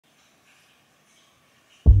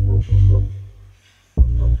Hello?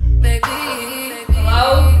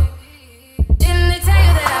 Didn't they tell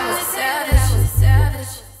you that I was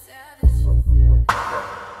savage?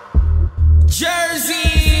 Jersey!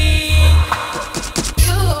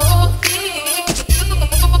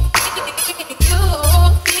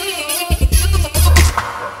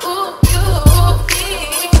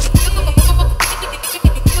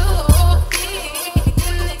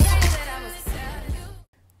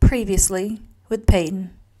 Previously with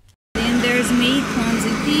Peyton. And there's me,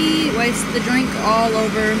 clumsy P, wastes the drink all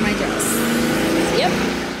over my dress. Yep.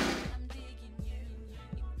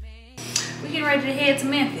 We're getting ready to head to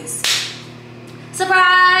Memphis.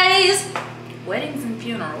 Surprise! Weddings and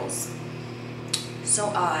funerals. So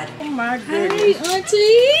odd. Oh my goodness. Hey,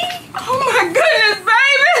 Auntie. Oh my goodness,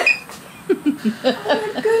 baby!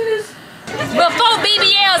 Oh my goodness. Before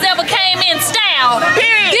BBLs ever came in style.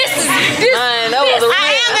 Period. This is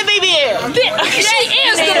I am the BBL. She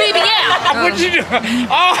is the BBL. What you doing?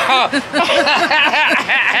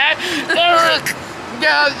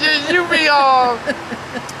 You be all.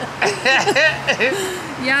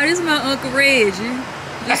 Y'all, this is my Uncle Reggie.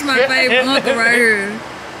 This is my favorite uncle right here.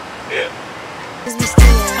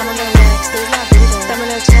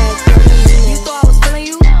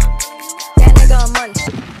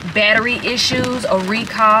 Battery issues, a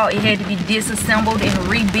recall, it had to be disassembled and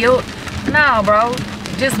rebuilt. No, bro.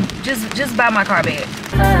 Just buy my car back.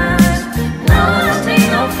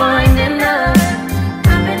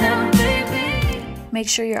 Make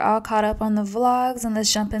sure you're all caught up on the vlogs, and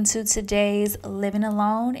let's jump into today's living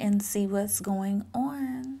alone and see what's going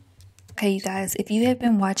on. Okay, you guys, if you have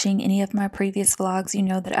been watching any of my previous vlogs, you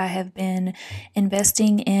know that I have been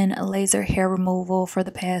investing in laser hair removal for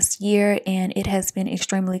the past year, and it has been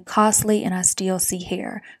extremely costly, and I still see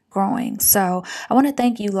hair growing. So I want to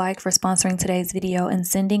thank you for sponsoring today's video and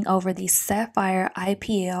sending over the Sapphire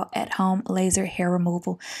IPL at-home laser hair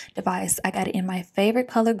removal device. I got it in my favorite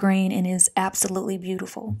color, green, and it is absolutely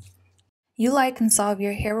beautiful. You can solve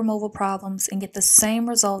your hair removal problems and get the same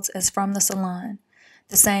results as from the salon.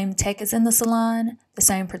 The same tech is in the salon, the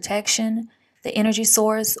same protection, the energy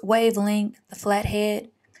source, wavelength, the flat head.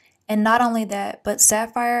 And not only that, but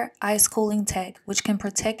Sapphire Ice Cooling Tech, which can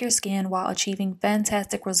protect your skin while achieving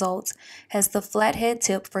fantastic results, has the flathead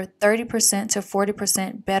tip for 30% to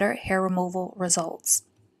 40% better hair removal results.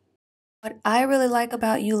 What I really like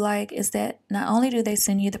about Ulike is that not only do they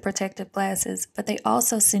send you the protective glasses, but they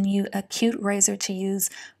also send you a cute razor to use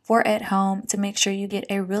for at home to make sure you get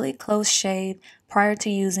a really close shave prior to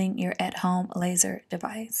using your at-home laser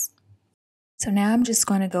device. So now I'm just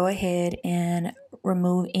going to go ahead and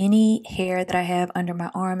remove any hair that I have under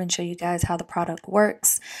my arm and show you guys how the product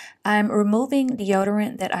works. I'm removing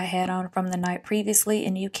deodorant that I had on from the night previously,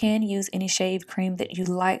 and you can use any shave cream that you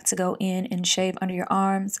like to go in and shave under your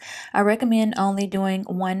arms. I recommend only doing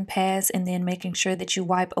one pass and then making sure that you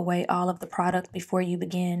wipe away all of the product before you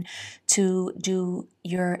begin to do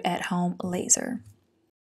your at-home laser.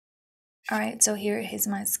 Alright, so here is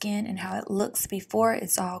my skin and how it looks before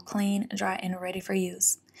it's all clean, dry, and ready for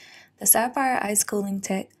use. The Sapphire Ice Cooling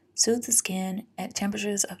Tech soothes the skin at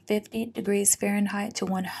temperatures of 50 degrees Fahrenheit to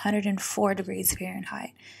 104 degrees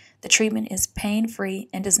Fahrenheit. The treatment is pain-free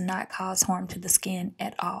and does not cause harm to the skin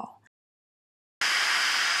at all.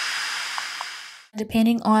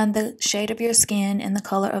 Depending on the shade of your skin and the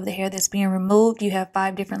color of the hair that's being removed, you have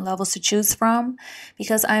 5 different levels to choose from.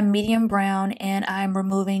 Because I'm medium brown and I'm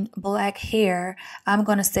removing black hair, I'm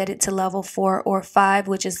going to set it to level 4 or 5,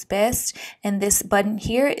 which is best. And this button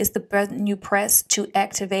here is the button you press to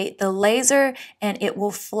activate the laser, and it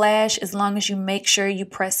will flash as long as you make sure you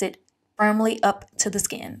press it firmly up to the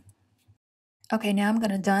skin. Okay, now I'm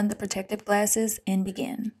going to don the protective glasses and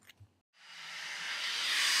begin.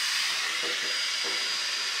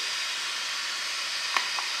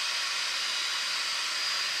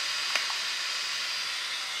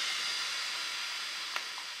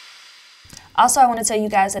 Also, I want to tell you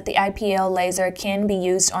guys that the IPL laser can be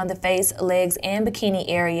used on the face, legs, and bikini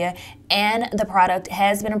area, and the product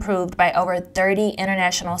has been approved by over 30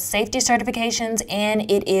 international safety certifications,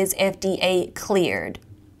 and it is FDA cleared.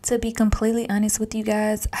 To be completely honest with you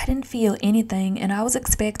guys, I didn't feel anything, and I was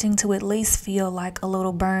expecting to at least feel like a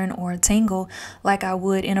little burn or a tingle like I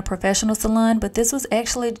would in a professional salon, but this was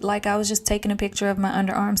actually like I was just taking a picture of my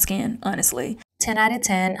underarm skin, honestly. 10 out of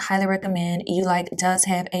 10, highly recommend. Ulike does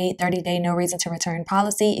have a 30-day no reason to return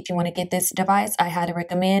policy. If you want to get this device, I highly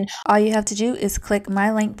recommend. All you have to do is click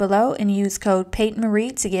my link below and use code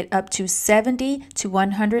PeytonMaree to get up to $70 to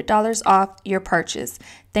 $100 off your purchase.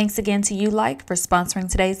 Thanks again to Ulike for sponsoring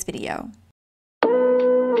today's video. Oh,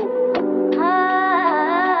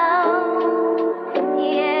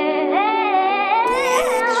 yeah.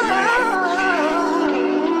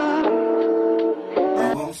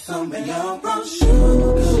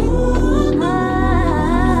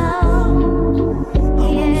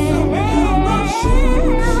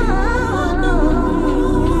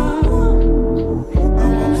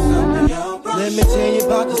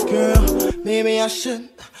 I shouldn't.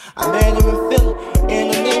 I made her in Philly,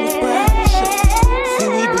 and her name was Brown. See,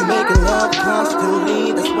 we been making love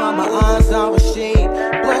constantly. That's why my eyes are a shade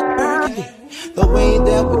blood burgundy. The way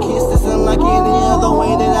that we kiss is unlike any other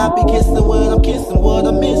way that I be kissing when I'm kissing what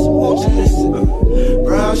I miss. Won't you listen?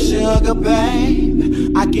 Brown sugar,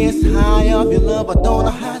 babe. I guess high off your love, I don't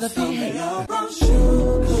know how to be. Brown sugar.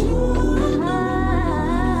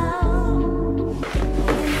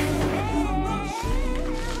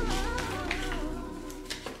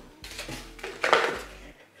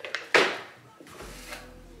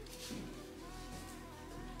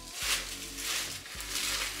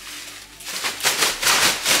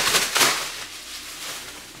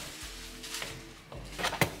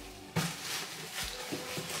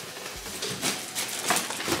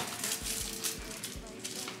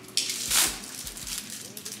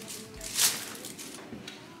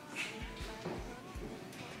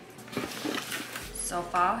 So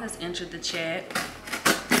fall has entered the chat.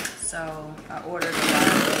 So I ordered a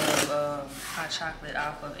lot of hot chocolate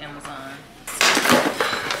off of Amazon.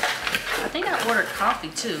 I think I ordered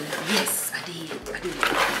coffee too. Yes, I did.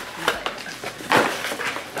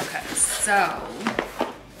 Okay, so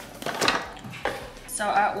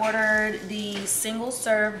I ordered the single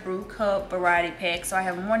serve brew cup variety pack. So I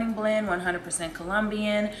have morning blend, 100%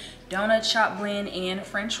 Colombian, donut shop blend, and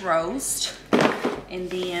French roast. And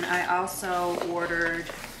then I also ordered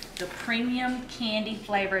the premium candy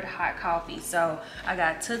flavored hot coffee. So I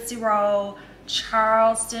got Tootsie Roll,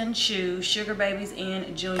 Charleston Chew, Sugar Babies,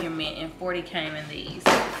 and Junior Mint, and 40 came in these.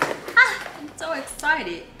 I'm so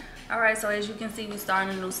excited. All right, so as you can see, we're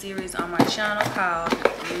starting a new series on my channel called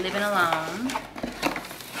Living Alone.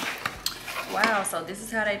 Wow, so this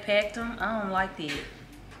is how they packed them. I don't like it.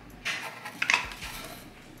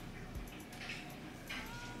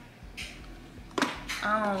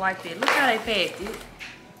 I don't like that. Look how they packed it.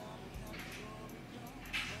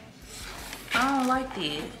 I don't like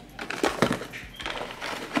that.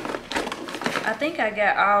 I think I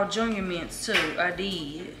got all Junior Mints too. I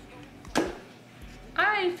did.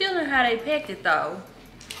 I ain't feeling how they packed it though.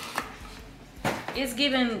 It's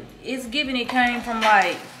giving it came from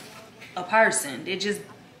like a person. They just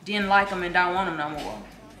didn't like them and don't want them no more.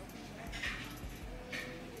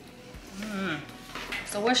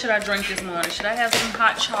 So what should I drink this morning? Should I have some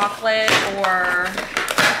hot chocolate or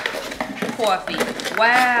coffee?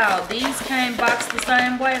 Wow, these came boxed the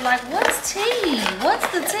same way. Like, what's tea? What's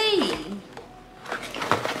the tea?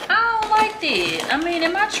 I don't like that. I mean,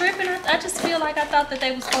 am I tripping? I just feel like I thought that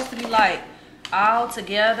they were supposed to be like all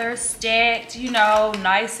together, stacked, you know,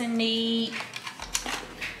 nice and neat.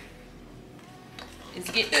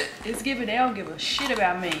 It's giving, they don't give a shit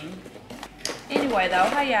about me. Anyway though,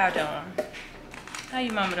 how y'all doing? How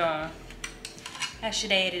your mama doing? How's your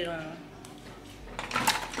daddy doing?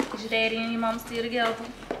 Is your daddy and your mama still together?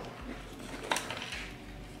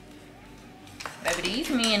 Baby, these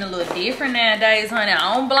men a little different nowadays, honey.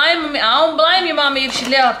 I don't blame your mama if she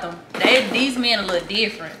left them. These men a little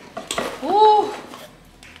different. Ooh.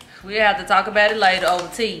 We'll have to talk about it later over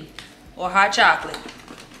tea or hot chocolate.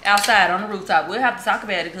 Outside on the rooftop. We'll have to talk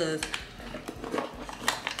about it because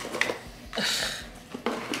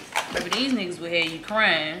baby, these niggas will have you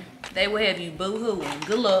crying. They will have you boo-hooing.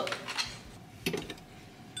 Good luck.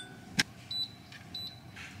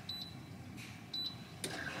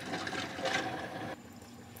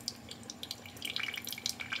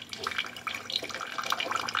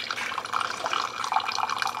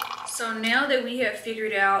 So now that we have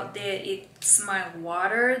figured out that it's my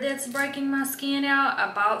water that's breaking my skin out,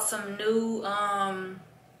 I bought some new, I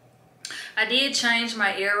did change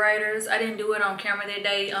my aerators. I didn't do it on camera that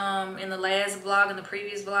day in the last vlog, in the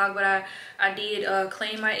previous vlog, but I did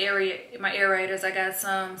clean my aerators. I got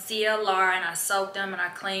some CLR and I soaked them and I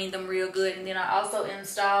cleaned them real good. And then I also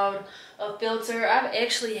installed a filter. I've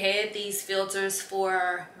actually had these filters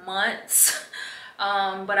for months,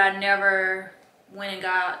 but I never went and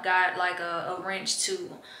got like a wrench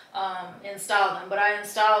to install them, but I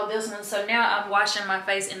installed this one. So now I'm washing my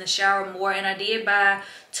face in the shower more, and I did buy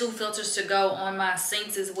 2 filters to go on my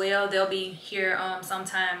sinks as well. They'll be here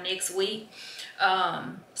sometime next week.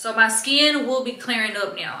 So my skin will be clearing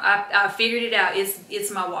up now. I figured it out.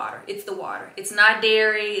 It's my water. It's the water. It's not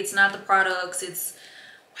dairy. It's not the products. It's,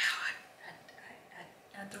 wow,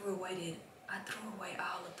 I threw away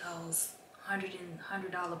all of those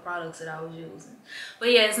 $100 products that I was using.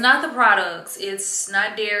 But yeah, it's not the products. It's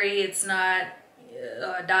not dairy. It's not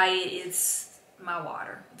diet. It's my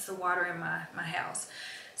water. It's the water in my house.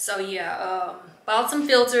 So yeah, bought some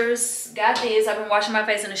filters. Got this. I've been washing my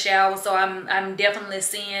face in the shower, so I'm definitely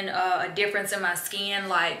seeing a difference in my skin.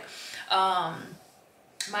 Like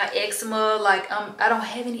my eczema, like I don't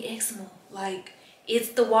have any eczema. Like, it's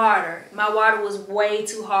the water. My water was way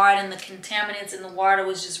too hard, and the contaminants in the water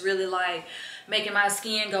was just really like making my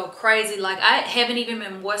skin go crazy. Like, I haven't even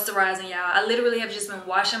been moisturizing, y'all. I literally have just been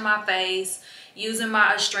washing my face, using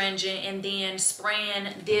my astringent, and then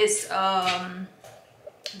spraying this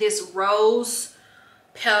this rose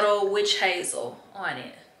petal witch hazel on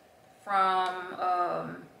it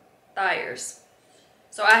from Thyers.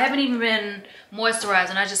 So I haven't even been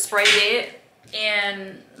moisturizing. I just sprayed it,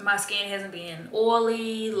 and my skin hasn't been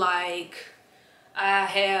oily. Like, I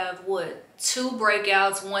have, what, 2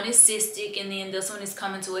 breakouts. One is cystic, and then this one is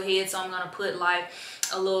coming to a head, so I'm gonna put like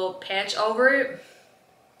a little patch over it.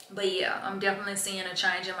 But yeah, I'm definitely seeing a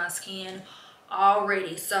change in my skin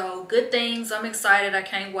already. So good things. I'm excited. I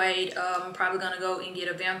can't wait. I'm probably gonna go and get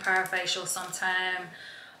a vampire facial sometime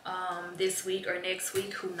this week or next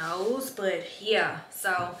week, who knows. But yeah,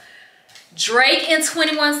 so Drake and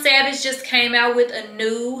 21 Savage just came out with a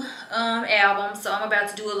new album, so I'm about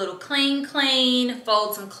to do a little clean,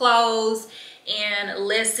 fold some clothes and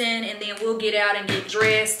listen, and then we'll get out and get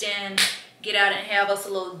dressed and get out and have us a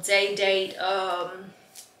little day date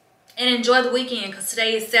and enjoy the weekend, because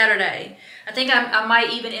today is Saturday. I think I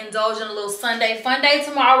might even indulge in a little Sunday fun day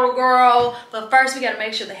tomorrow, girl. But first, we got to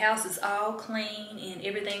make sure the house is all clean and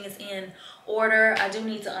everything is in order. I do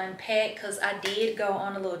need to unpack because I did go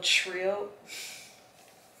on a little trip.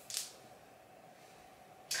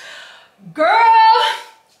 Girl,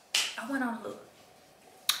 I went on a little,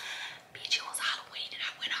 bitch, it was Halloween and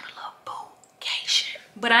I went on a little vacation.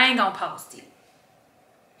 But I ain't going to post it.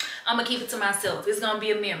 I'm gonna keep it to myself. It's gonna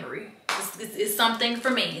be a memory. It's something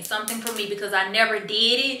for me. It's something for me because I never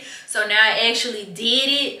did it. So now I actually did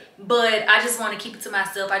it, but I just want to keep it to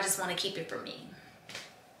myself. I just want to keep it for me.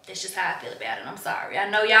 That's just how I feel about it. I'm sorry. I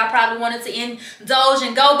know y'all probably wanted to indulge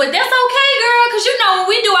and go, but that's okay, girl. Because you know, when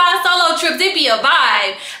we do our solo trips, it be a vibe.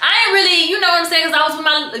 I ain't really, you know what I'm saying? Because I was with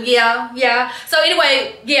my, yeah. So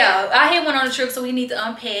anyway, yeah, I had went on a trip, so we need to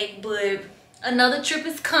unpack, but another trip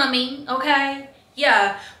is coming, okay?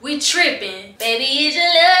 Yeah, we tripping. Baby, is your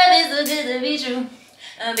love is so good to be true.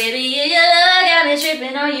 Baby, is your love got me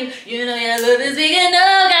tripping on you. You know your love is big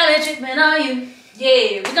enough, got me tripping on you.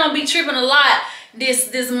 Yeah, we're gonna be tripping a lot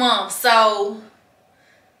this month. So,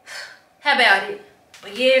 how about it?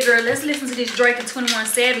 But yeah, girl, let's listen to this Drake and 21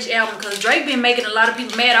 Savage album, because Drake been making a lot of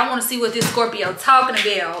people mad. I want to see what this Scorpio talking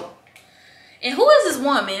about. And who is this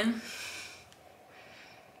woman?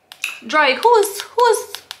 Drake, who is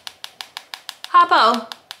Hoppo?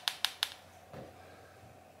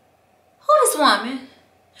 Who this woman?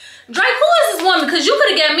 Drake, who is this woman? Because you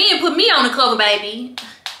could have got me and put me on the cover, baby.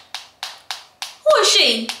 Who is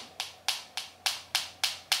she?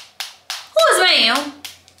 Who is ma'am?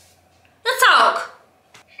 Let's talk.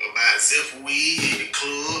 About zip for weed, hit the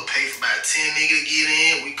club, pay for about 10 niggas to get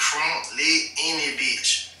in. We crunk, lit, any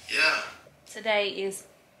bitch. Yeah. Today is,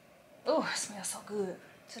 oh, it smells so good.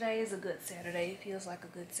 Today is a good Saturday. It feels like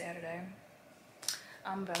a good Saturday.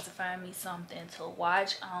 I'm about to find me something to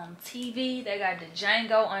watch on TV. They got the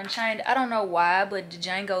Django Unchained. I don't know why, but the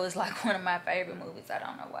Django is like one of my favorite movies. I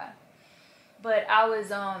don't know why. But I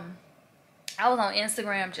was on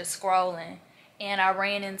Instagram just scrolling, and I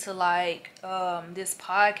ran into like this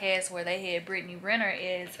podcast where they had Brittany Renner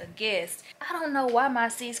as a guest. I don't know why my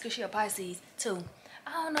sis, because she a Pisces too,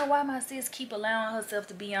 I don't know why my sis keep allowing herself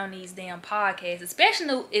to be on these damn podcasts,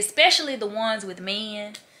 especially the ones with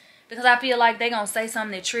men. Because I feel like they gonna say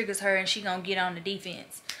something that triggers her and she gonna get on the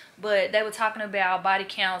defense. But they were talking about body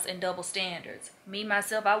counts and double standards. Me,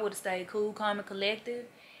 myself, I would have stayed cool, calm, and collected.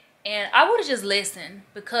 And I would have just listened.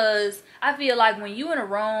 Because I feel like when you in a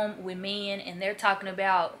room with men and they're talking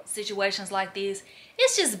about situations like this,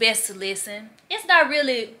 it's just best to listen. It's not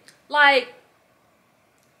really, like,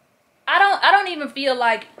 I don't even feel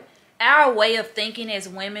like our way of thinking as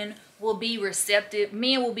women will be receptive.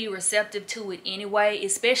 Men will be receptive to it anyway,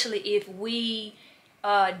 especially if we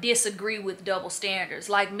disagree with double standards.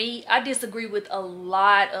 Like me, I disagree with a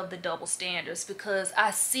lot of the double standards because I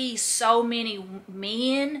see so many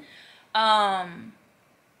men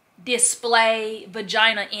display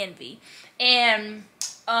vagina envy. And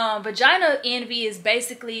vagina envy is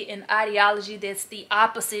basically an ideology that's the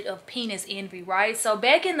opposite of penis envy, right? So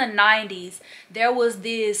back in the 90s, there was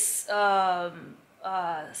this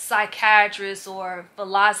psychiatrist or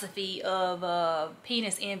philosophy of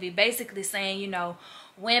penis envy, basically saying, you know,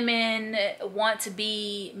 women want to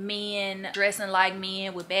be men, dressing like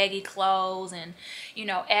men with baggy clothes and, you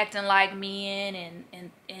know, acting like men,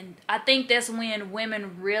 and I think that's when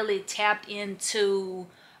women really tapped into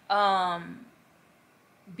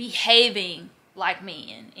behaving like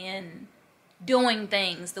men and doing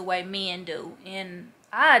things the way men do. And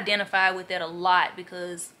I identify with that a lot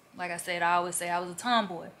because, like I said, I always say I was a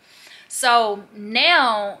tomboy. So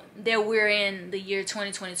now that we're in the year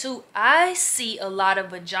 2022, I see a lot of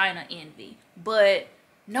vagina envy, but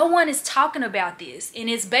no one is talking about this. And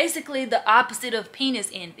it's basically the opposite of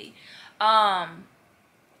penis envy. And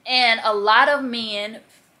a lot of men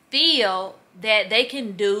feel that they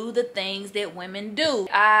can do the things that women do.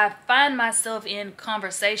 I find myself in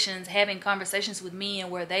conversations, having conversations with men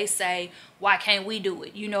where they say, why can't we do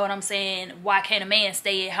it? You know what I'm saying? Why can't a man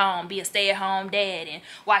stay at home, be a stay-at-home dad? And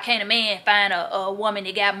why can't a man find a woman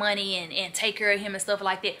that got money and take care of him and stuff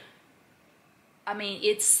like that? I mean,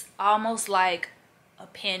 it's almost like a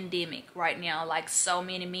pandemic right now. Like, so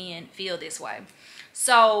many men feel this way.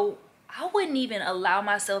 So I wouldn't even allow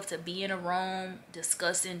myself to be in a room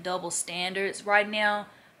discussing double standards right now.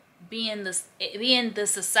 Being the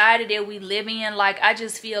society that we live in, like, I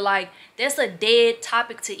just feel like that's a dead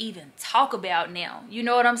topic to even talk about now. You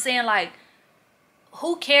know what I'm saying? Like,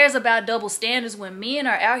 who cares about double standards when men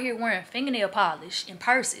are out here wearing fingernail polish and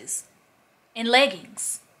purses and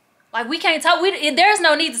leggings? Like, we can't talk. There's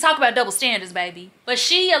no need to talk about double standards, baby. But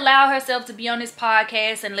she allowed herself to be on this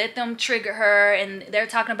podcast and let them trigger her. And they're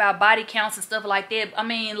talking about body counts and stuff like that. I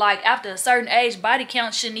mean, like, after a certain age, body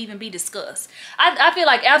counts shouldn't even be discussed. I feel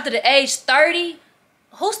like after the age 30,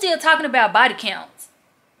 who's still talking about body counts?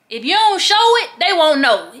 If you don't show it, they won't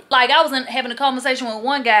know. Like, I was having a conversation with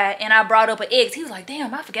one guy and I brought up an ex. He was like,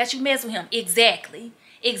 damn, I forgot you messed with him. Exactly.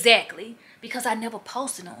 Because I never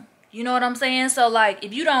posted him. You know what I'm saying? So, like,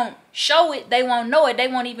 if you don't show it, they won't know it. They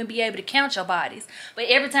won't even be able to count your bodies. But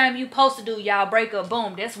every time you post a dude, y'all break up,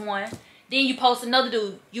 boom, that's one. Then you post another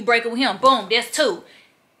dude, you break up with him, boom, that's two.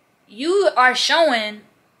 You are showing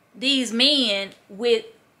these men with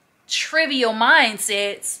trivial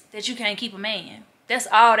mindsets that you can't keep a man. That's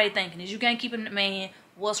all they thinking is you can't keep a man.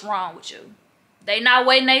 What's wrong with you? They not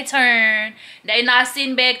waiting their turn. They not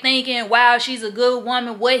sitting back thinking, wow, she's a good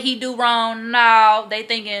woman. What he do wrong? No, they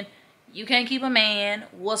thinking, you can't keep a man.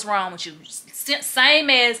 What's wrong with you? Same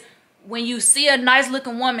as when you see a nice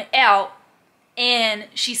looking woman out and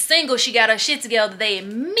she's single, she got her shit together, they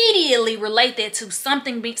immediately relate that to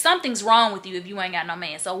something's wrong with you if you ain't got no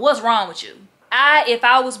man. So what's wrong with you? If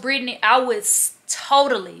I was Brittany, I would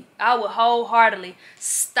wholeheartedly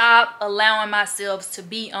stop allowing myself to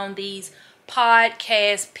be on these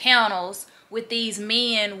podcast panels with these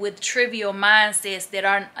men with trivial mindsets that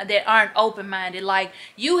aren't open-minded. Like,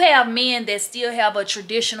 you have men that still have a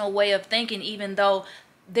traditional way of thinking, even though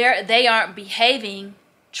they aren't behaving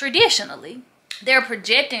traditionally. They're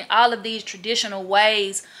projecting all of these traditional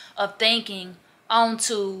ways of thinking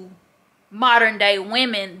onto modern day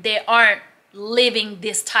women that aren't living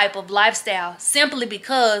this type of lifestyle simply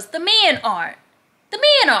because the men aren't.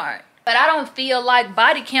 But I don't feel like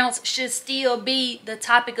body counts should still be the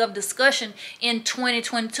topic of discussion in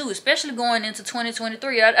 2022, especially going into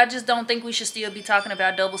 2023. I just don't think we should still be talking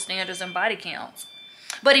about double standards and body counts.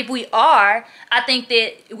 But if we are, I think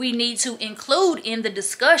that we need to include in the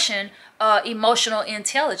discussion emotional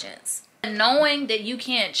intelligence. Knowing that you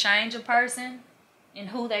can't change a person and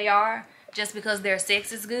who they are just because their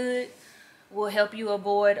sex is good will help you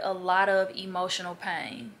avoid a lot of emotional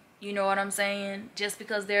pain. You know what I'm saying? Just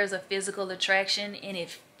because there's a physical attraction and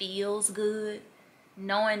it feels good,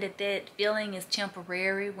 knowing that that feeling is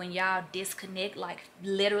temporary when y'all disconnect, like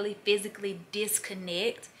literally physically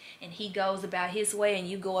disconnect, and he goes about his way and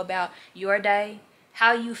you go about your day,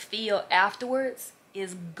 how you feel afterwards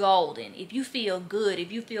is golden. If you feel good,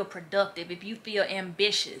 if you feel productive, if you feel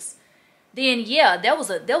ambitious, then yeah, that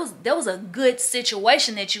was a good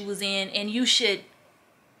situation that you was in, and you should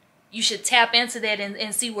tap into that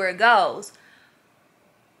and see where it goes.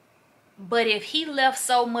 But if he left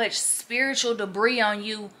so much spiritual debris on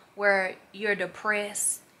you where you're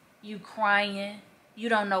depressed, you crying, you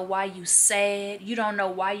don't know why you sad, you don't know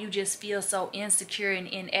why you just feel so insecure and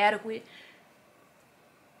inadequate,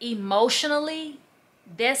 emotionally,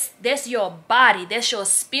 that's your body, that's your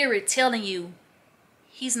spirit telling you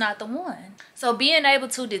he's not the one. So being able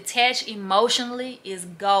to detach emotionally is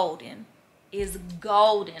golden. Is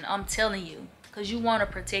golden, I'm telling you, because you want to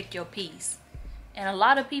protect your peace. And a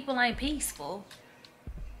lot of people ain't peaceful.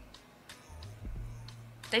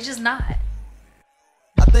 They just not.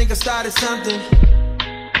 I think I started something.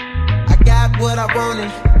 I got what I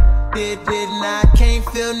wanted. Didn't I? Can't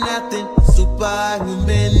feel nothing.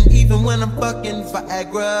 Superhuman, even when I'm fucking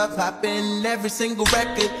Viagra, popping every single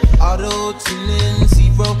record. Auto tuning,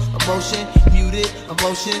 zero emotion, muted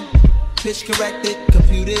emotion, pitch corrected,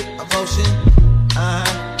 computed emotion.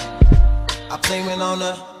 I'm blaming on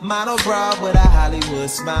a model bra with a Hollywood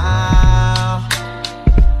smile.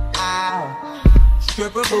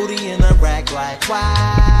 Stripper booty in a rack like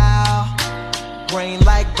wow. Brain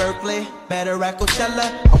like Berkeley, better at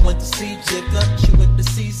Coachella. I went to see Jigga, she went to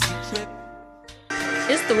see Trip.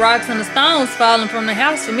 It's the rocks and the stones falling from the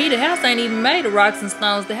house. For me, the house ain't even made of rocks and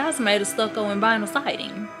stones. The house made of stucco and vinyl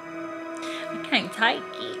siding. I can't take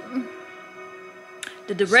it.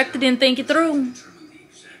 The director didn't think it through.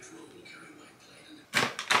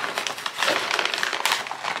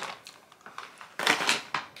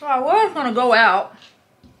 So I was gonna go out,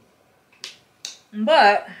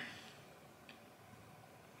 but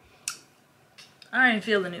I ain't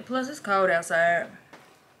feeling it. Plus, it's cold outside.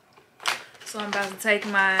 So I'm about to take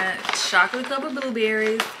my chocolate covered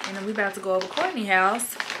blueberries, and then we about to go over Courtney's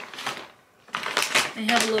house and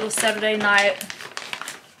have a little Saturday night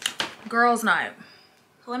girls' night.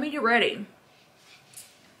 So let me get ready.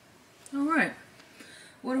 All right,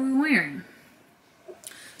 what are we wearing?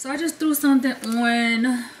 So I just threw something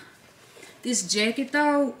on this jacket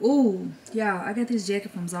though. Ooh, yeah, I got this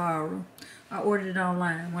jacket from Zara. I ordered it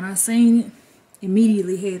online. When I seen it,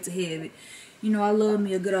 immediately had to have it. You know, I love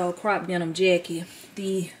me a good old crop denim jacket.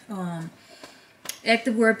 The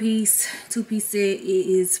activewear piece, 2-piece set, it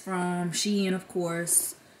is from Shein, of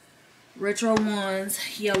course. Retro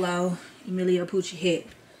ones, yellow, Emilio Pucci hat.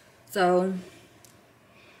 So,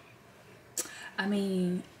 I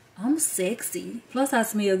mean, I'm sexy. Plus, I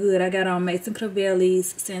smell good. I got on Mason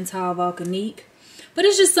Crivelli's Santal Volcanique. But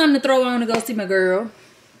it's just something to throw on to go see my girl.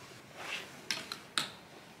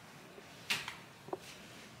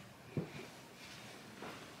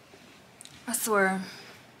 I swear,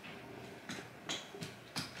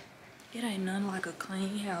 it ain't nothing like a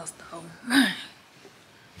clean house though.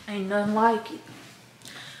 Ain't nothing like it.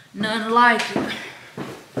 Nothing like it.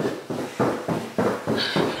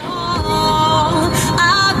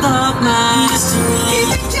 I love my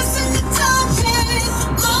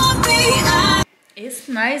It's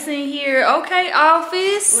nice in here. Okay,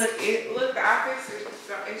 office. Look, the office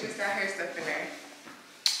it just got hair stuff in there.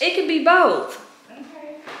 It could be both.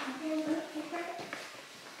 Okay.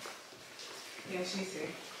 Yeah, she's here.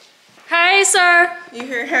 Hey, sir. You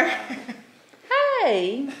hear her?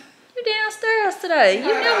 Hey, you downstairs today.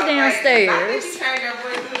 You never downstairs. I think you turned your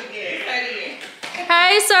voice up again. Say it again.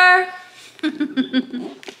 Hey, sir.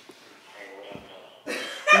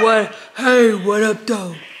 What? Hey, what up,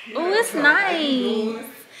 though? Oh, it's nice.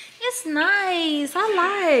 It's nice.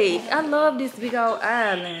 I love this big old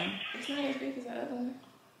island. It's not as big as the other one.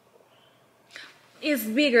 It's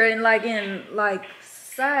bigger in like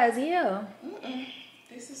size, yeah.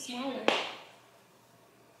 This is smaller.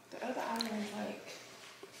 The other island is like.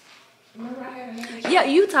 Remember I had another. Yeah,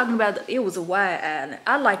 you talking about it was a wide island.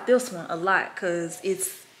 I like this one a lot because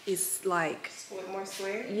it's like More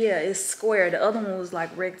square? yeah, it's square. The other one was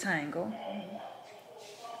like rectangle.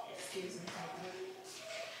 Excuse me.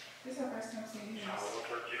 This is our first time seeing yours.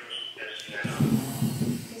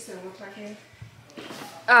 He said what perfume?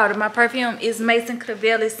 Oh, my perfume is Mason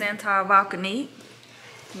Crivelli Santal Volcanique.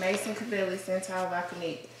 Mason Crivelli Santal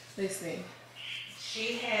Volcanique. Listen,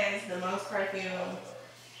 she has the most perfume.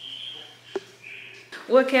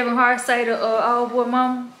 What Kevin Hart say to old boy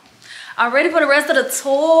mama? I'm ready for the rest of the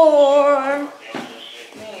tour.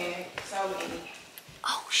 Man, so many.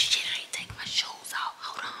 Oh shit, I ain't taking my shoes off.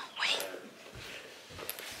 Hold on, wait.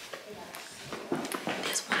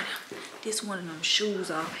 This one of them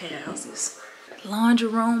shoes off houses. Laundry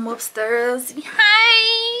room upstairs.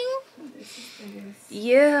 Hey.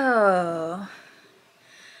 Yeah.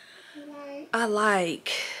 I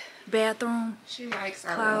like bathroom. She likes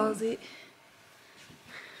our Closet.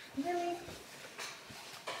 Really?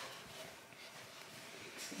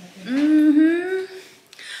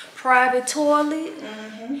 Private toilet.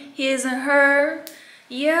 His and her.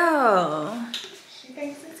 Yeah. She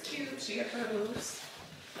thinks it's cute. She got her loose.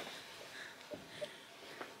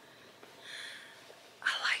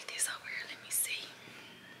 I like this over here. Let me see.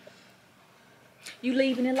 You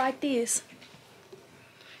leaving it like this?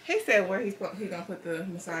 He said where he's gonna put the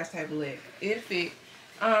massage table at. It fit.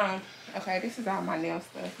 Okay, this is all my nail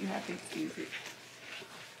stuff. You have to excuse it.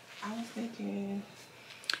 I was thinking.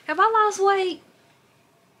 Have I lost weight?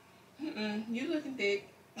 You looking thick.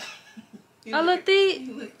 I look thick?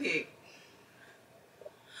 You look thick.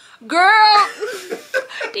 Girl!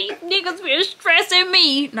 These niggas been stressing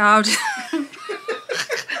me. No, I'm just...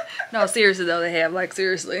 No, seriously though, they have. Like,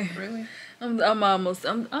 seriously. Really? I'm almost...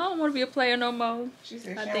 I don't want to be a player no more. She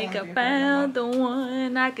said I she think don't I wanna be a player found the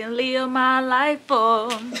one I can live my life for.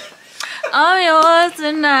 I'm yours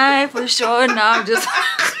tonight for sure. No, I'm just...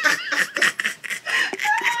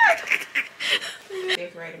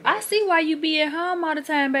 I see why you be at home all the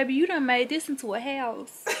time, baby. You done made this into a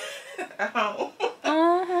house. Oh.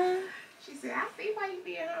 She said, I see why you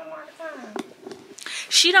be at home all the time.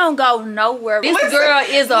 She don't go nowhere. This girl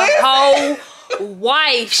is a whole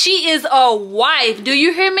wife. She is a wife. Do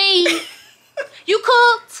you hear me? You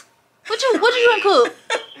cooked? What you gonna cook?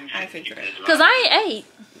 I ain't fixed that. Cause I ain't ate.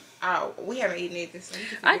 Oh, we haven't eaten it this week.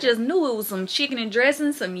 I just knew it was some chicken and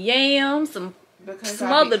dressing, some yams, some because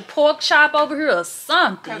smothered pork chop over here or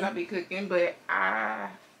something. Because I be cooking, but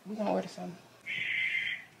we gonna order some.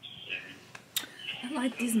 I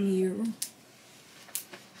like this mirror.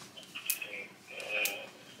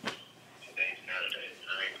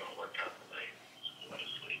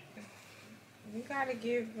 You gotta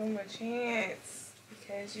give them a chance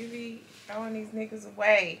because you be throwing these niggas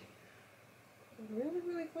away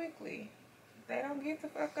really quickly. They don't get the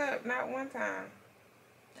fuck up, not one time.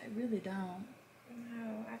 They really don't.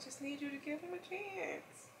 No, I just need you to give them a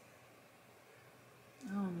chance.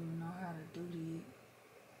 I don't even know how to do this.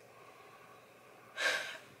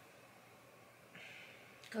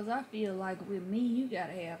 Cause I feel like with me, you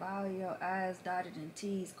gotta have all your I's dotted and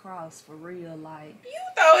T's crossed for real. Like you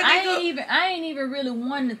throw it. I ain't even really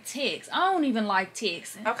one to text. I don't even like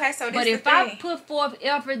texting. Okay, so this but the if thing. I put forth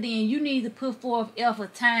effort, then you need to put forth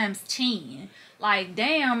effort times 10. Like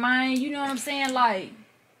damn, man, you know what I'm saying? Like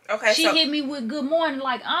okay, she hit me with good morning.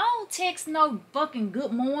 Like I don't text no fucking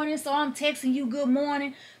good morning, so I'm texting you good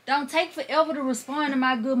morning. Don't take forever to respond to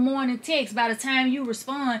my good morning text. By the time you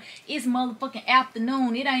respond, it's motherfucking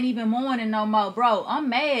afternoon. It ain't even morning no more, bro. I'm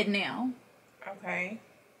mad now. Okay.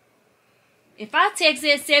 If I text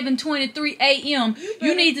at 7:23 a.m.,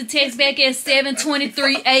 you need to text back at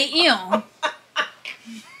 7:23 a.m.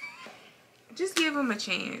 Just give them a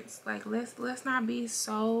chance. Like let's not be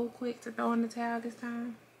so quick to throw in the towel this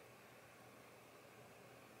time.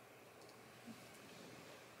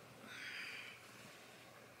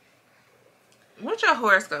 What your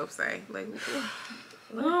horoscope say? Like,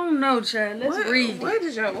 I don't know, child. Let's read it. What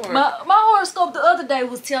is your horoscope? My horoscope the other day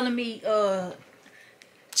was telling me,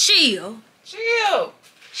 chill.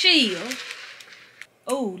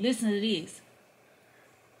 Oh, listen to this.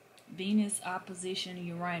 Venus opposition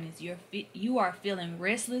Uranus. You are feeling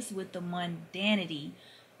restless with the mundanity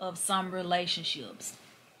of some relationships.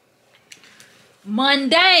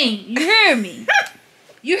 Mundane. You hear me?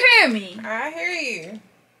 You hear me? I hear you.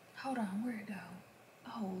 Hold on, where'd it go?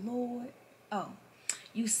 Oh, Lord. Oh.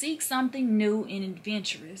 You seek something new and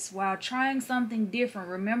adventurous. While trying something different,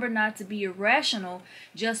 remember not to be irrational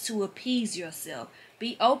just to appease yourself.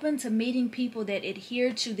 Be open to meeting people that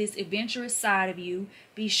adhere to this adventurous side of you.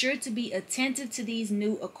 Be sure to be attentive to these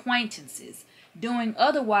new acquaintances. Doing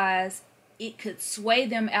otherwise, it could sway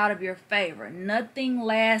them out of your favor. Nothing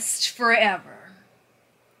lasts forever.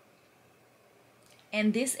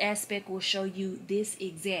 And this aspect will show you this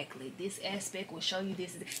exactly. This aspect will show you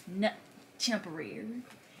this. Not temporary.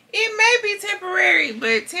 It may be temporary,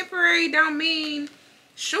 but temporary don't mean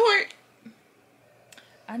short.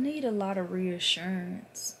 I need a lot of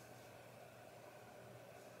reassurance.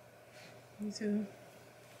 Me too.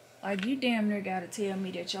 Like, you damn near gotta tell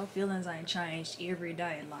me that your feelings ain't changed every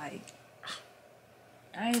day. Like,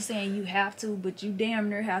 I ain't saying you have to, but you damn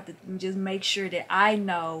near have to just make sure that I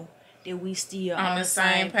know that we still on the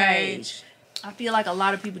same page. I feel like a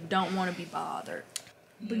lot of people don't want to be bothered.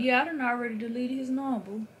 But yeah, I done already deleted his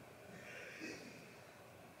number.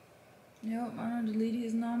 Yep, I done deleted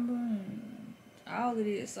his number and all of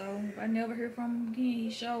this. So if I never hear from him again, he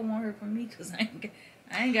sure won't hear from me because I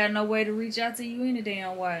ain't got no way to reach out to you any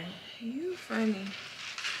damn way. You funny.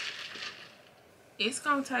 It's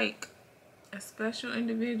gonna take a special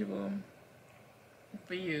individual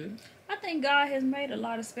for you. I think God has made a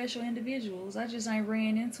lot of special individuals. I just ain't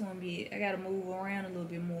ran into them yet. I gotta move around a little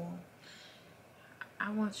bit more.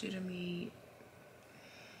 I want you to meet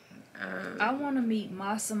I want to meet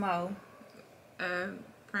Massimo.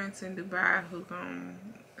 Prince in Dubai who gonna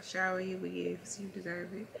shower you with gifts. You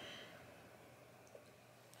deserve it.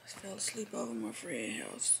 I fell asleep over my friend's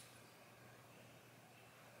house.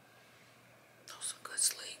 That was a good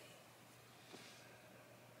sleep.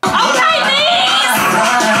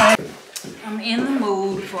 I'm in the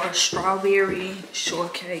mood for a strawberry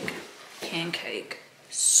shortcake pancake.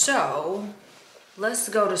 So, let's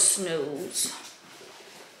go to Snooze.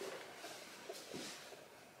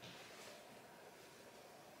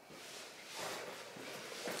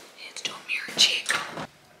 Let's do a mirror check.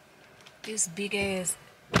 This big ass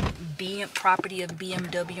property of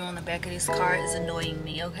BMW on the back of this car is annoying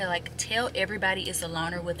me. Okay, like tell everybody it's a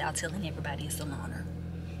loaner without telling everybody it's a loaner.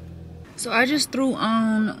 So I just threw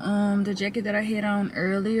on the jacket that I had on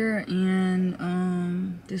earlier,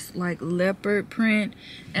 and this like leopard print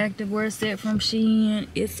activewear set from Shein.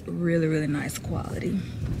 It's really nice quality.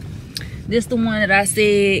 This the one that I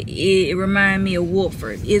said it reminded me of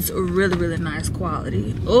Wolford. It's really nice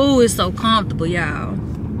quality. Oh, it's so comfortable, y'all.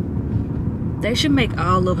 They should make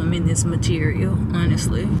all of them in this material,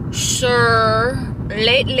 honestly. Sure.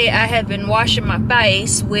 Lately, I have been washing my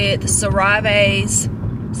face with CeraVe's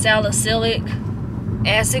salicylic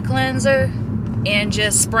acid cleanser and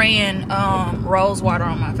just spraying rose water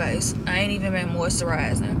on my face. I ain't even been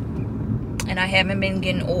moisturizing, and I haven't been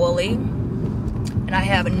getting oily, and I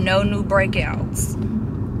have no new breakouts.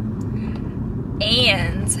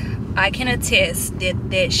 And I can attest that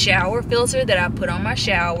that shower filter that I put on my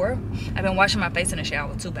shower, I've been washing my face in the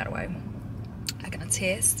shower too, by the way. I can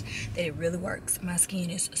attest that it really works. My skin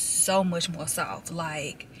is so much more soft.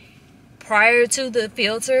 Like, prior to the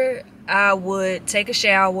filter, I would take a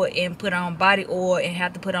shower and put on body oil and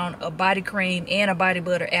have to put on a body cream and a body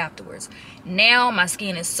butter afterwards. Now my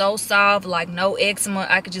skin is so soft, like no eczema.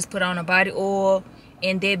 I could just put on a body oil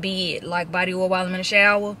and that be it. Like body oil while I'm in the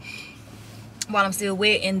shower, while I'm still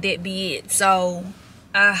wet, and that be it. So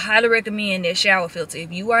I highly recommend that shower filter.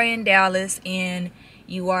 If you are in Dallas and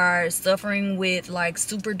you are suffering with like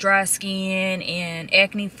super dry skin and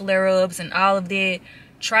acne flare-ups and all of that,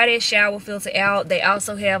 try that shower filter out. They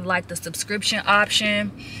also have like the subscription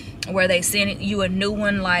option where they send you a new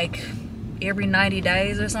one like every 90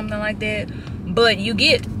 days or something like that. But you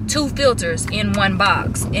get 2 filters in one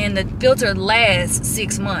box, and the filter lasts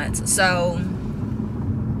 6 months. So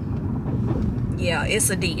yeah, it's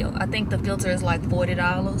a deal. I think the filter is like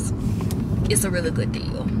 $40. It's a really good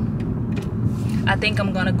deal. I think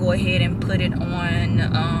I'm gonna go ahead and put it on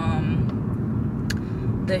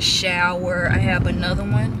the shower. I have another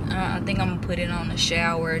one. I think I'm gonna put it on the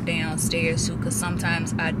shower downstairs too, because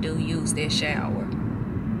sometimes I do use that shower.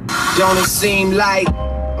 Don't it seem like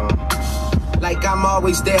I'm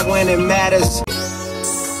always there when it matters?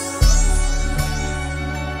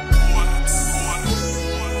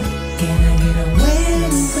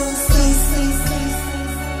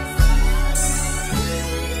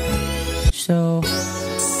 So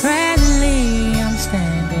presently I'm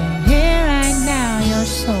standing here right now, you're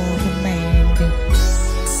so demanding.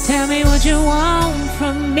 Tell me what you want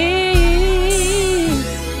from me.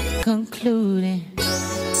 Concluding,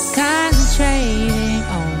 concentrating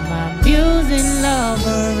on my abusing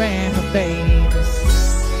lover and her babies.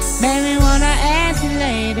 Made me wanna ask you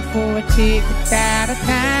later for a ticket out of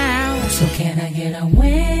town. So can I get a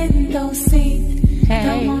window seat? Hey.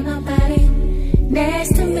 Don't want nobody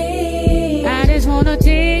next to me. I just want a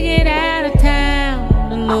ticket out of town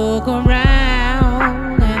to look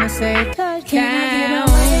around and I say touchdown. Can I get a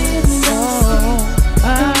window seat?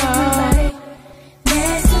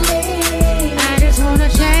 Next to me. I just want a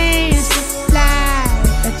chance to fly,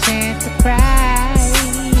 a chance to cry,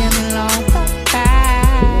 and a long goodbye.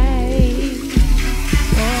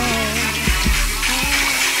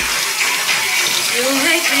 You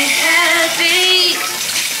make me happy.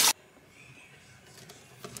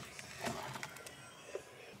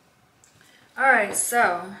 Alright, so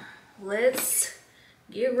let's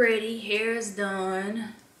get ready. Hair is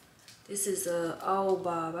done. This is a old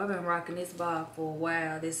bob. I've been rocking this bob for a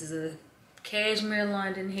while. This is a cashmere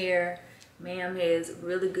London hair. Ma'am has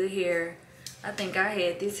really good hair. I think I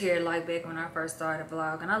had this hair like back when I first started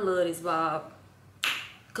vlogging. I love this bob.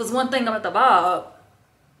 Cause one thing about the bob.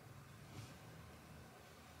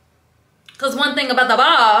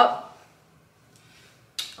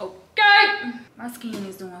 Okay. My skin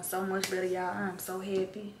is doing so much better, y'all. I'm so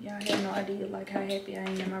happy. Y'all have no idea like how happy I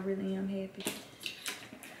am. I really am happy.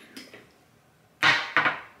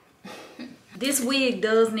 This wig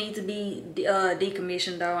does need to be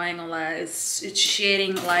decommissioned though, I ain't gonna lie. It's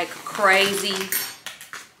shedding like crazy.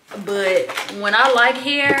 But when I like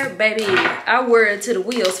hair, baby, I wear it till the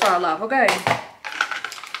wheels fall off, okay?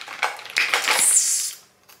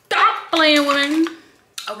 Stop playing with me.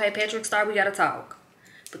 Okay, Patrick Star, we gotta talk.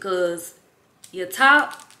 Because your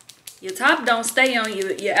top don't stay on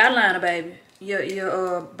your eyeliner, baby.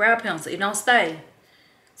 Your brow pencil, it don't stay.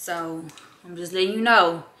 So I'm just letting you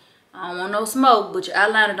know. I don't want no smoke, but your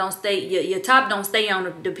eyeliner don't stay. Your top don't stay on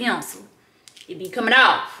the pencil. It be coming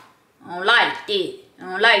off. I don't like that. I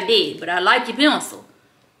don't like that, but I like your pencil.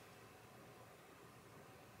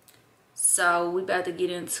 So we about to get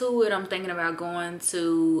into it. I'm thinking about going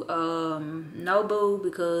to Nobu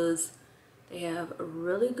because they have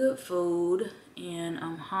really good food and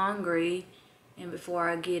I'm hungry. And before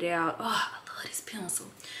I get out, oh, I love love this pencil.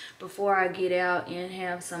 Before I get out and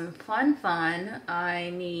have some fun,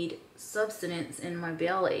 I need substance in my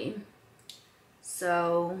belly.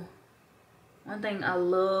 So one thing I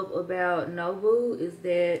love about Nobu is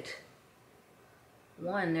that,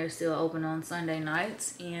 one, they're still open on Sunday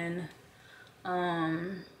nights, and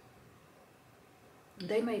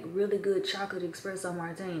they make really good chocolate espresso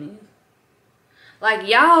martinis. Like,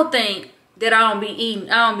 y'all think that I don't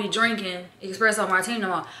be drinking espresso martini no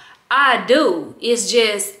more. I do. It's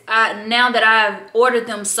just, now that I've ordered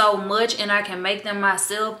them so much and I can make them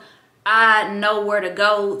myself, I know where to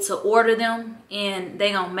go to order them, and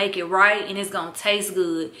they gonna make it right, and it's gonna taste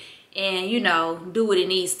good, and, you know, do what it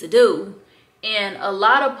needs to do. And a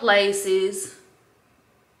lot of places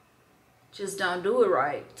just don't do it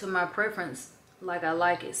right to my preference like I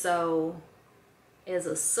like it. So as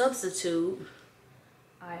a substitute,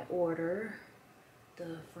 I order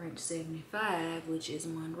the French 75, which is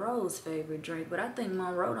Monroe's favorite drink. But I think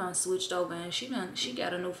Monroe done switched over and she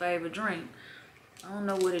got a new favorite drink. I don't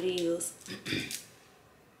know what it is.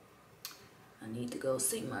 I need to go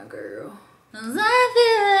see my girl, 'cause I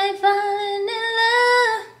feel like falling in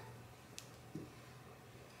love.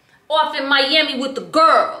 Off in Miami with the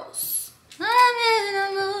girls. I'm in the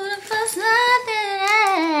mood for something.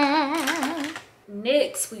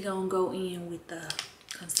 Next, we gonna go in with the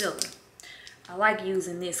concealer. I like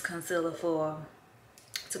using this concealer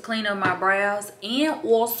to clean up my brows and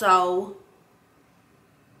also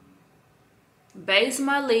base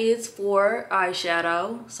my lids for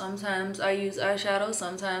eyeshadow. Sometimes I use eyeshadow,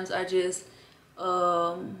 sometimes I just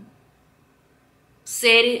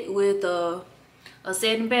set it with a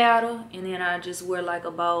setting powder, and then I just wear like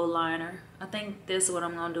a bold liner. I think that's what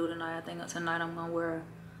I'm gonna do tonight. I think tonight I'm gonna wear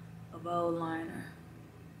a bold liner.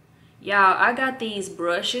 Y'all, I got these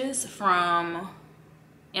brushes from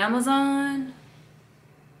Amazon.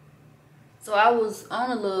 So I was on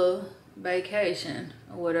a little vacation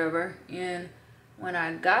or whatever, and when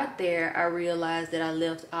I got there, I realized that I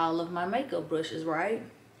left all of my makeup brushes, right?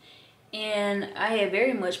 And I had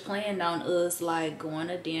very much planned on us like going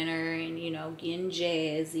to dinner and, you know, getting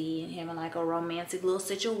jazzy and having like a romantic little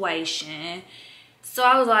situation. So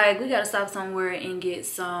I was like, we gotta stop somewhere and get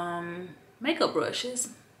some makeup brushes.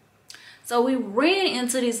 So we ran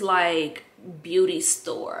into this like beauty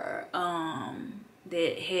store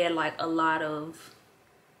that had like a lot of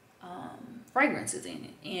fragrances in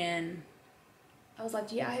it, and I was like,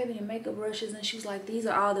 do y'all have any makeup brushes? And she was like, these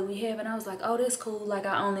are all that we have. And I was like, oh, that's cool. Like,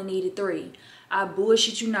 I only needed 3. I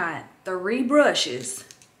bullshit you not. 3 brushes.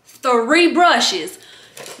 3 brushes.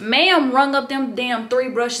 Ma'am rung up them damn 3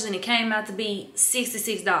 brushes and it came out to be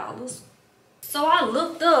 $66. So I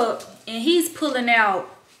looked up and he's pulling out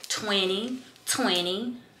 20,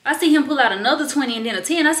 20. I see him pull out another 20 and then a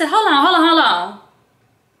 10. I said, hold on.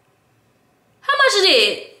 How much is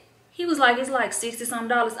it? He was like, it's like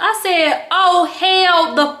 $60-something. I said, oh,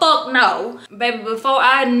 hell the fuck no. Baby, before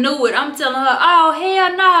I knew it, I'm telling her, oh,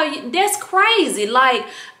 hell no, that's crazy. Like,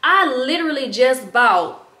 I literally just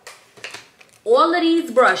bought all of these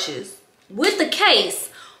brushes with the case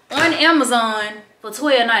on Amazon for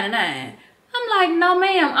 $12.99. I'm like, no,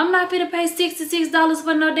 ma'am, I'm not finna pay $66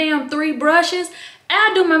 for no damn 3 brushes.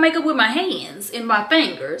 I do my makeup with my hands and my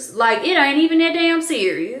fingers. Like, it ain't even that damn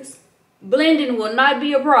serious. Blending will not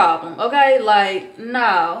be a problem, okay? Like,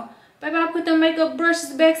 no. Baby, I put them makeup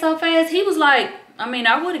brushes back so fast. He was like, I mean,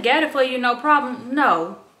 I would have got it for you, no problem.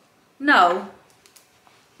 No.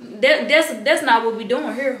 That's not what we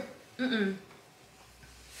doing here.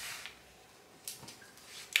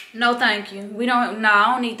 No, thank you. We don't, I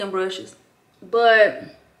don't need them brushes.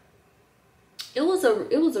 But it was a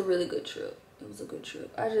really good trip. It was a good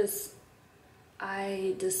trip.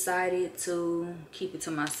 I decided to keep it to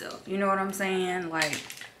myself. You know what I'm saying? Like,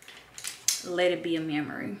 let it be a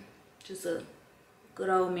memory. Just a good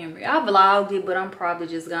old memory. I vlogged it, but I'm probably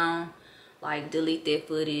just gonna like delete that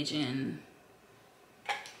footage and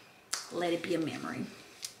let it be a memory.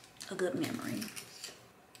 A good memory.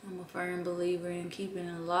 I'm a firm believer in keeping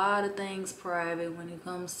a lot of things private when it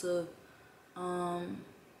comes to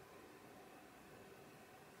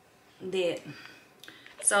that.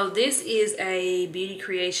 So this is a Beauty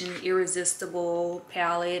Creation Irresistible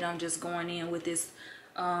palette. I'm just going in with this.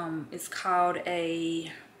 It's called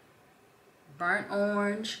a burnt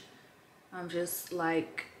orange. I'm just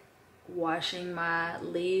like washing my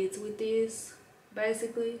lids with this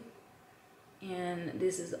basically. And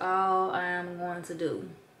this is all I am going to do.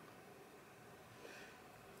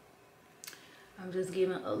 I'm just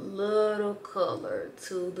giving a little color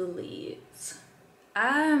to the lids.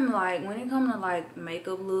 I'm like, when it comes to like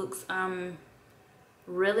makeup looks, I'm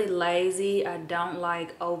really lazy. I don't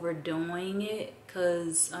like overdoing it,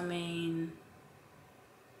 because I mean,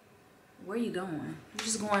 where you going? You're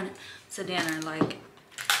just going to dinner. Like,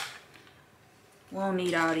 we don't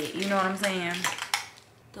need all that, you know what I'm saying?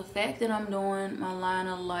 The fact that I'm doing my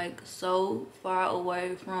liner like so far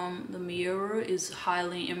away from the mirror is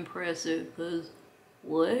highly impressive, because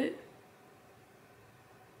what?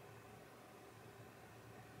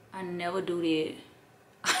 I never do that.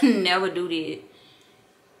 I never do that.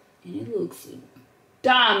 And it looks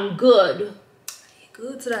damn good.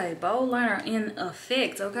 Good today. Bold liner in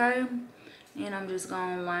effect, okay? And I'm just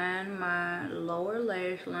gonna line my lower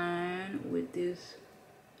lash line with this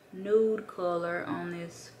nude color on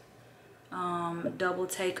this double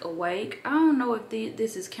take awake. I don't know if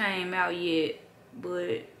this has came out yet,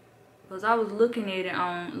 but because I was looking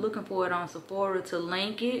for it on Sephora to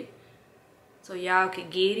link it so y'all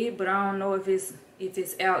could get it, but I don't know if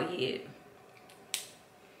it's out yet.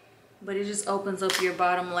 But it just opens up your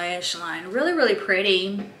bottom lash line. Really, really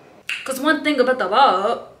pretty. Because one thing about the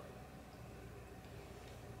bob,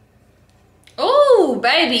 oh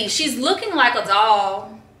baby, she's looking like a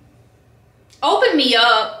doll. Open me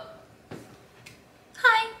up.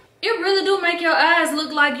 Hi. It really do make your eyes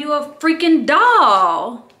look like you a freaking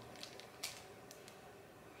doll.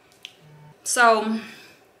 So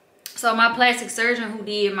my plastic surgeon who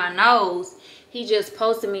did my nose, he just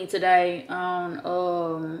posted me today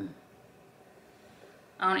on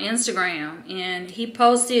Instagram, and he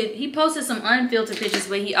posted some unfiltered pictures,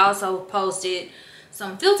 but he also posted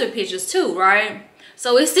some filtered pictures too, right?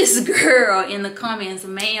 So it's this girl in the comments,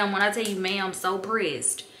 ma'am, when I tell you ma'am, so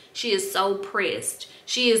pressed. She is so pressed.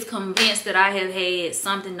 She is convinced that I have had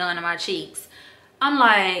something done to my cheeks. I'm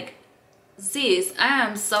like, sis, I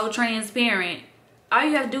am so transparent. All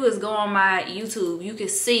you have to do is go on my YouTube. You can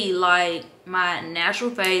see like my natural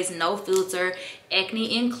face, no filter,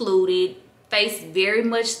 acne included, face very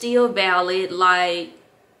much still valid. Like,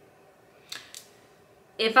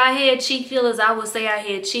 if I had cheek fillers, I would say I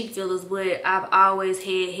had cheek fillers, but I've always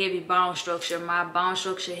had heavy bone structure. My bone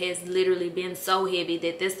structure has literally been so heavy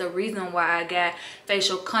that that's the reason why I got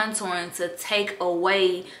facial contouring, to take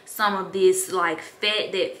away some of this like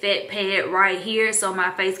fat pad right here, so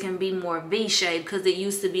my face can be more V-shaped, because it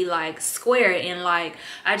used to be like square, and like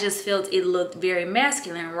I just felt it looked very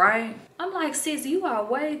masculine, right? I'm like, sis, you are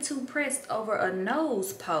way too pressed over a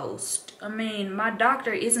nose post. I mean, my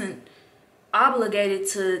doctor isn't obligated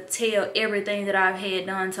to tell everything that I've had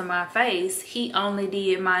done to my face. He only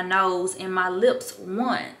did my nose and my lips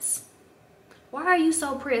once. Why are you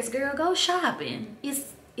so pressed, girl? Go shopping.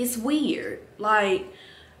 It's weird. Like,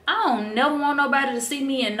 I don't never want nobody to see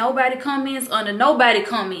me in nobody comments, under nobody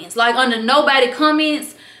comments. Like, under nobody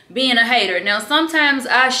comments being a hater. Now, sometimes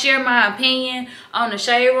I share my opinion on the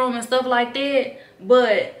shade room and stuff like that,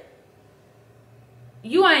 but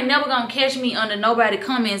you ain't never gonna catch me under nobody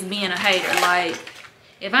comments being a hater. Like,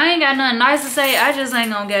 if I ain't got nothing nice to say, I just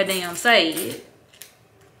ain't gonna goddamn say it.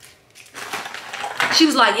 She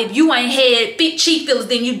was like, if you ain't had cheek fillers,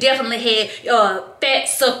 then you definitely had fat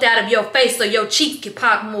sucked out of your face so your cheeks can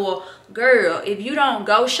pop more. Girl, if you don't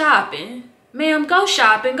go shopping, ma'am, go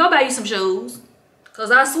shopping. Go buy you some shoes. Because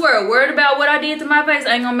I swear, worried about what I did to my face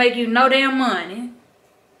ain't gonna make you no damn money.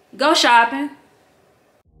 Go shopping.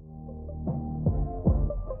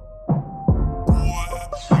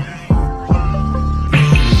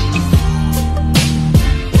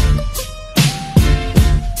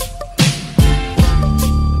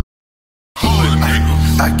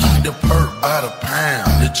 I keep the perk by the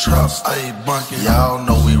pound. The truck stay bunkin'. Y'all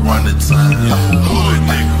know we run the town. Hood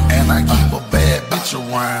nigga. And I keep a bad bitch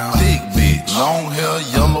around. Thick bitch. Long hair,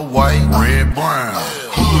 yellow, white, red, brown.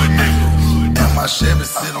 Hood nigga. And my Chevy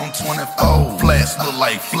sit on 24. Flats look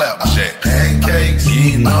like flapjack. Pancakes,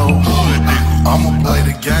 you know. Hood nigga. I'ma play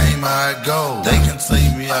the game how it goes. They can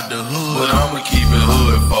take me out the hood, but I'ma keep it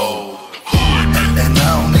hood for. And I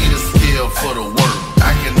don't need a skill for the work.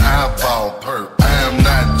 I can eyeball perk. I am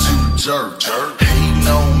not you jerk. Hating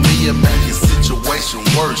on me and make your situation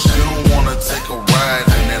worse. You don't wanna take a ride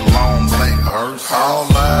in that long black hearse. All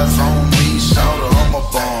eyes on me, shout her, I'm a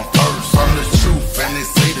bomb first. I'm the truth and they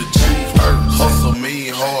say the truth hurts. Hustle me,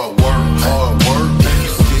 hard work. If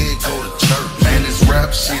you scared, go to church. Man, this rap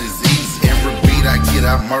shit is easy. Every beat I get,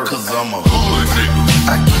 I murk. Cause I'm a hood nigga.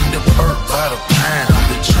 I keep the perk by the pound.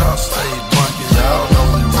 The truck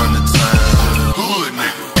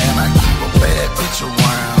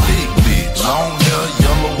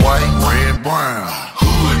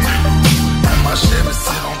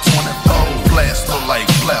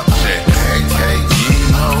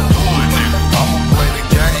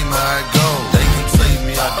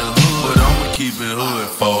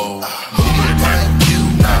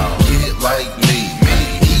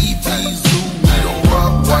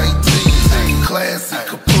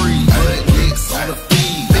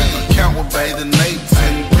bathing apes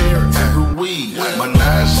and beer every week.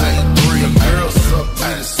 Menage ain't 3, the girls suck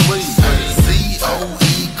me to sleep.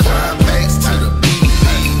 C-O-E, climax to the beat.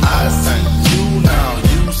 I see you now,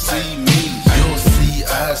 you see me. You'll see,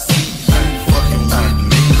 I see you fucking with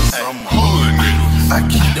me. I'm hood, nigga. I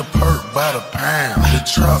keep the perk by the pound. The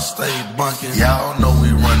truck stay bunking. Y'all know we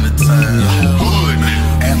run the town. Hood,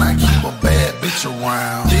 nigga. And I keep a bad bitch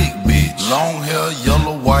around. Big bitch. Long hair,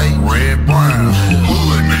 yellow, white, red, brown.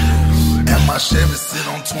 Hood, nigga. And my Chevy sit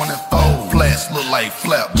on 24. Flats look like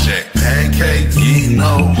flapjack. Pancakes, you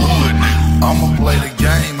know. Hood, nigga. I'ma play the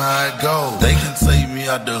game how it goes. They can take me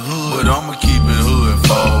out the hood, but I'ma keep it hood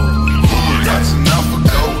fold. Watching out for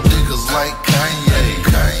gold niggas like Kanye.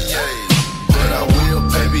 But I will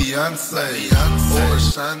pay Beyonce or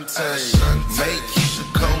Shantae. Make Keisha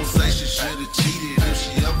Cole say she should've cheated if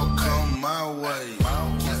she ever come my way.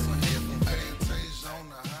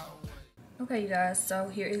 Okay, you guys, so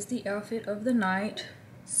here is the outfit of the night.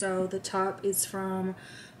 So the top is from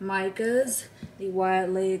Micah's, the wide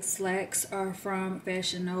leg slacks are from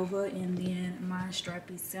Fashion Nova, and then my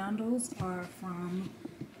stripy sandals are from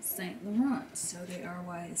St. Laurent, so they are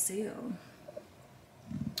YSL.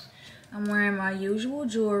 I'm wearing my usual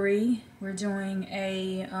jewelry. We're doing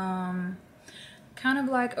a kind of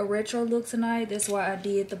like a retro look tonight. That's why I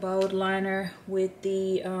did the bold liner with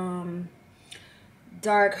the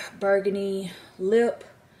dark burgundy lip,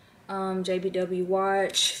 JBW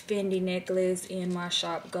watch, Fendi necklace, and my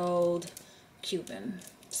shop gold Cuban.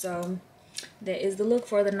 So that is the look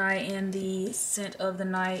for the night, and the scent of the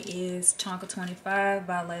night is Tonka 25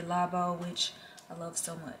 by Le Labo, which I love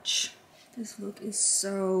so much. This look is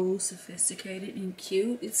so sophisticated and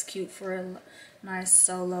cute. It's cute for a nice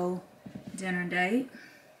solo dinner date.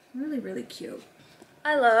 Really, really cute.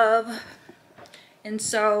 I love. And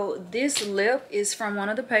so this lip is from one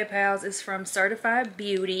of the Peypals. It's from Certified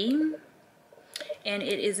Beauty, and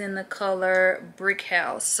it is in the color Brick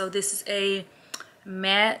House. So this is a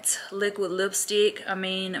matte liquid lipstick. I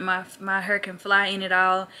mean, my hair can fly in it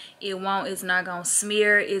all. It won't, it's not gonna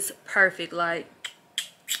smear. It's perfect, like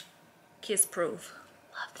kiss proof.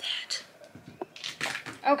 Love that.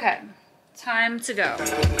 Okay, time to go.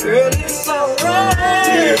 Girl, it's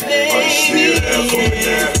alright, baby.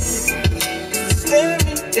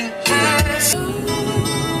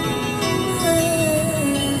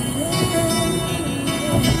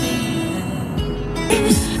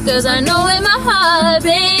 Cause I know in my heart,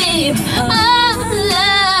 babe, our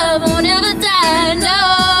love won't ever die, no.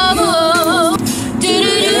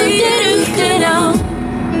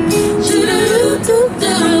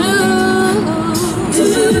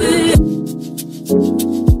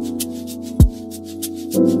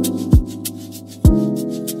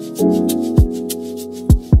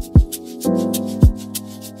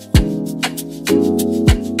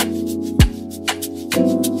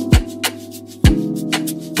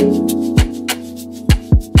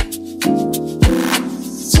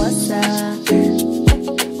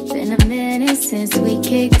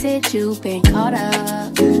 You've been caught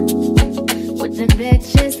up with the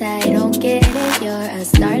bitches. I don't get it, you're a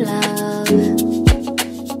star, love.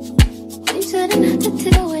 You shouldn't have to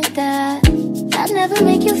deal with that. I'd never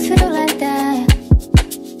make you feel like that.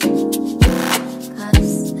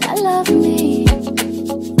 Cause I love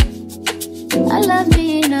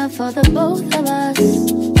me enough for the both of us.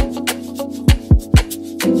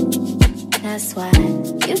 That's why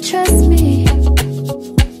you trust me.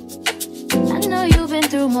 I know you've been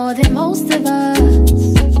through more than most of us.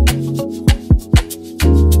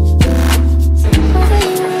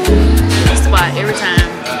 This spot every time.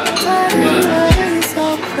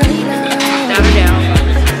 Without a doubt.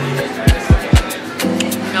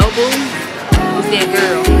 No boo. Who's that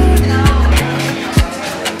girl?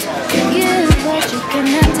 Yeah, but you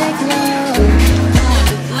cannot take love. I'm doing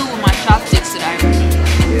the glue with my chopsticks today.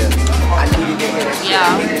 Yeah, I needed to hear that.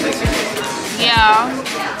 Yeah.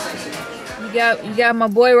 You got my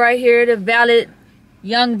boy right here, the Valid,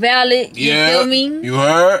 young Valid. You feel me? You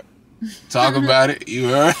heard? Talk about it. You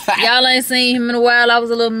heard? Y'all ain't seen him in a while. I was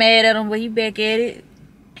a little mad at him, but he back at it.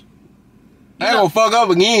 I ain't gonna fuck up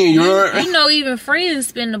again. You heard? You know, even friends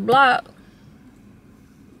spin the block.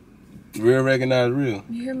 Real recognize real.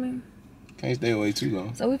 You hear me? Can't stay away too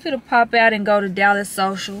long. So we finna pop out and go to Dallas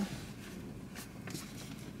Social.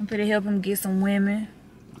 I'm finna help him get some women.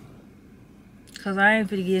 Cause I ain't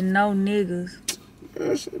finna get no niggas.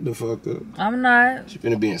 Girl, shut the fuck up. I'm not. She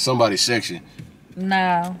finna be in somebody's section.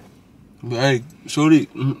 Nah. But hey, shorty,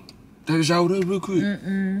 take a shot with us real quick.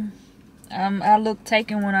 I look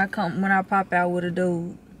taken when I pop out with a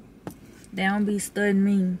dude. They don't be studying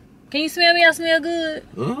me. Can you smell me? I smell good.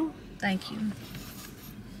 Huh? Thank you.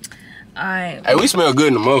 Alright. Hey, we smell good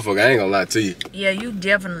in the motherfucker. I ain't gonna lie to you. Yeah, you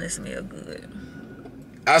definitely smell good.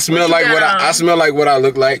 I smell like what I smell like what I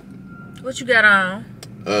look like. What you got on?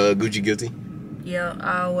 Gucci Guilty. Yeah,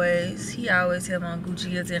 always. He always have on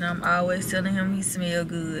Gucci Guilty, and I'm always telling him he smell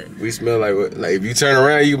good. We smell like what? Like if you turn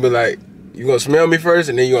around, you be like, you gonna smell me first,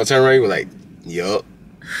 and then you gonna turn around, you be like, yup,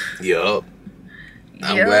 yup.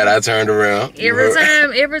 I'm glad I turned around. Every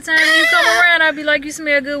time you come around, I be like, you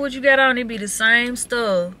smell good. What you got on? It be the same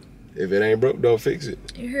stuff. If it ain't broke, don't fix it.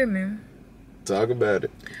 You hear me? Talk about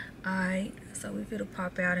it. Alright, so we finna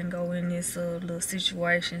pop out and go in this little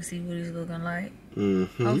situation, see what he's looking like.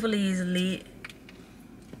 Hopefully he's lit.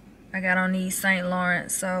 I got on these St.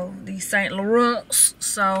 Laurents, so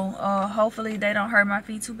hopefully they don't hurt my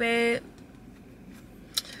feet too bad.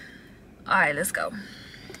 Alright, let's go.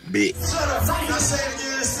 Big.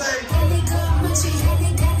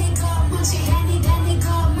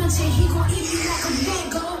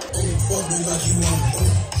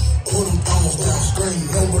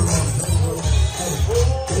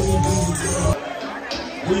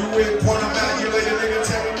 When you with point I'm out, you lady nigga,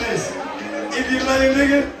 tell him this. If you lay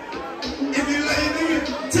nigga,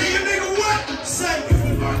 tell your nigga what? Say.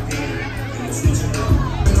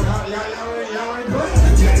 Y'all ain't playing.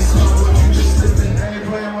 Ain't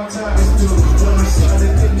playing one time.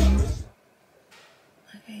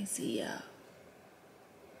 I can't see y'all.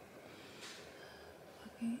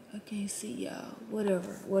 I can't see y'all.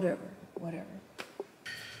 Whatever.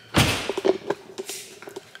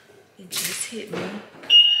 It just hit me.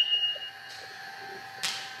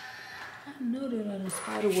 I know that on a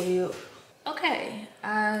spider web. Okay,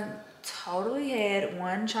 I totally had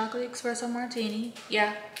one chocolate espresso martini.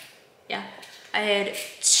 Yeah. I had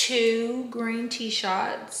 2 green tea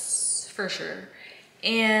shots for sure,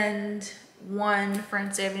 and 1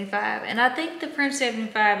 French 75. And I think the French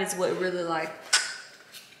 75 is what really like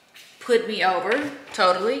put me over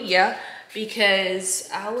totally. Yeah. Because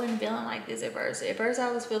I wasn't feeling like this at first. At first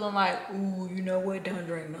I was feeling like, ooh, you know what, don't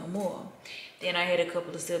drink no more. Then I had a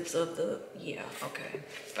couple of sips of the, yeah, okay.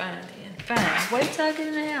 Fine then, fine. Wait till I get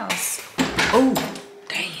in the house. Oh,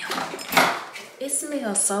 damn. It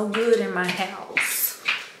smells so good in my house.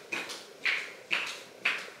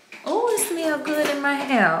 Oh, it smells good in my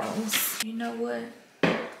house. You know what?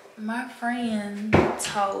 My friend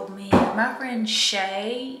told me, my friend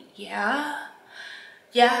Shay, yeah,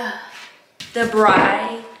 the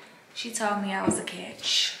bride, she told me I was a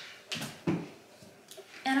catch.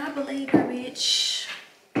 And I believe her, bitch.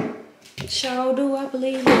 Sure do I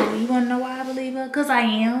believe her. You wanna know why I believe her? Cause I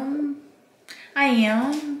am. I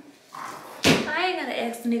ain't gotta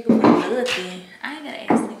ask the nigga for nothing. I ain't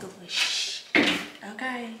gotta ask the nigga for shit.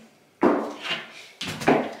 Okay?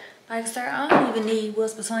 Like, sir, I don't even need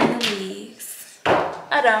what's between your legs.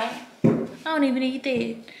 I don't even need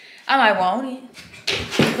that. I might want it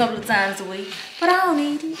a couple of times a week, but I don't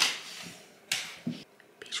need it.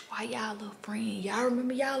 Bitch, why y'all little friend? Y'all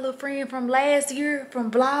remember y'all little friend from last year, from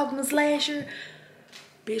Vlogmas last year?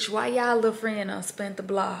 Bitch, why y'all little friend done spent the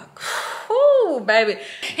block? Ooh, baby.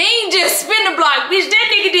 He ain't just spin the block, bitch. That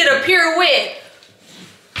nigga did a pirouette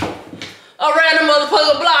around the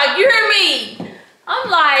motherfucking block. You hear me? I'm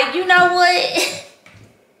like, you know what?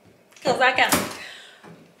 Because I kind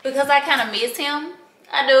of miss him.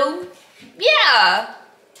 I do. Yeah.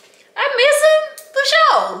 I miss him for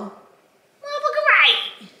sure. Motherfucker right.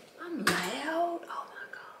 I'm loud. Oh my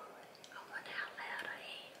God. I wonder how loud I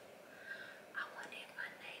am. I wonder if my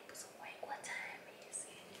neighbors awake. What time is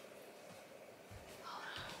it? Hold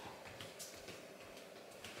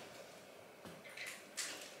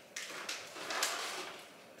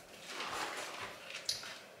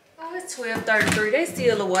on. Oh, it's 12:33. They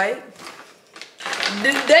still awake.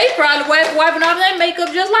 They probably wiping off their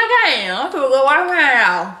makeup just like I am. I'm gonna go wipe my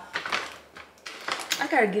out. I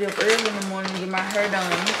gotta get up early in the morning to get my hair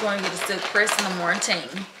done. I'm going to get a silk press in the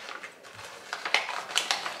morning.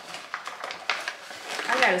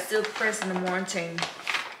 I got a silk press in the morning.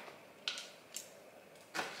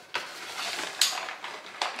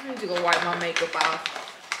 I need to go wipe my makeup off.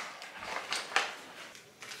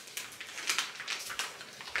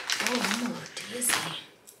 Oh, I'm a little dizzy.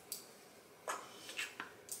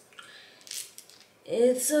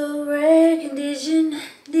 It's a rare condition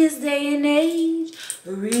this day and age,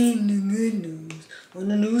 reading the good news on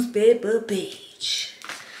the newspaper page.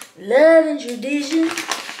 Love and tradition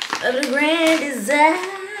of the grand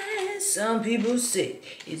design, some people say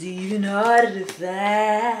it's even harder to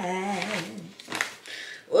find.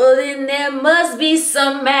 Well, then there must be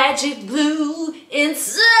some magic glue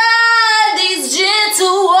inside these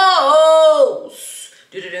gentle walls.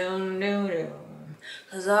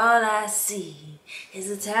 'Cause all I see is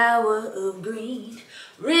a tower of green.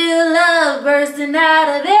 Real love bursting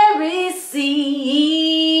out of every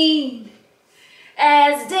scene.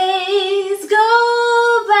 As days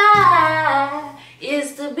go by,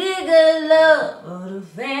 it's the bigger love of the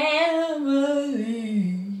family.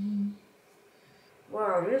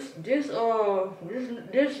 Wow, this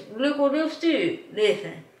liquid lipstick,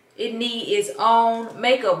 listen, it need its own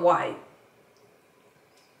makeup wipe.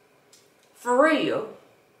 For real.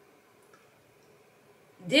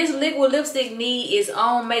 This liquid lipstick need its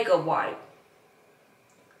own makeup wipe.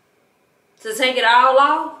 To take it all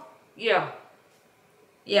off? Yeah.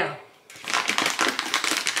 Yeah.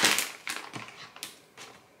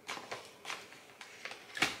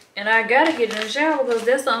 And I gotta get in the shower because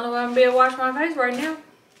that's the only way I'm gonna be able to wash my face right now.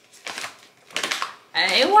 I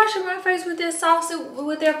ain't washing my face with that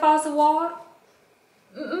faucet water.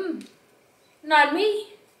 Not me.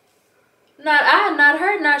 Not I, not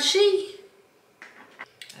her, not she.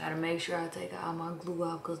 I gotta make sure I take all my glue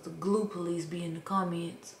off because the glue police be in the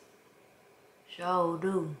comments. Sure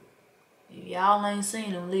do. If y'all ain't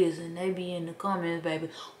seen them, listen, they be in the comments, baby.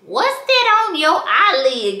 What's that on your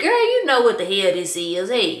eyelid? Girl, you know what the hell this is.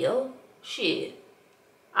 Hell, shit.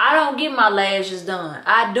 I don't get my lashes done.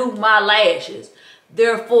 I do my lashes.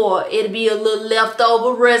 Therefore, it'll be a little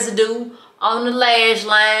leftover residue on the lash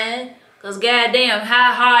line. Because goddamn,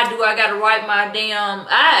 how hard do I gotta wipe my damn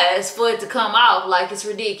eyes for it to come off? Like it's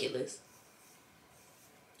ridiculous.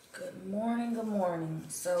 Good morning, good morning.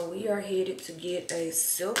 So we are headed to get a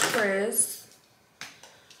silk press.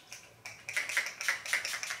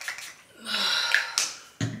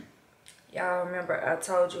 Y'all remember I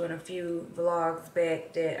told you in a few vlogs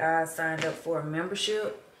back that I signed up for a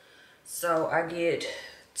membership. So I get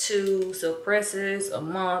 2 silk presses a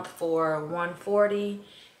month for $140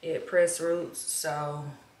 at Press Roots. So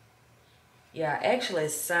yeah, I actually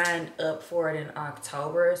signed up for it in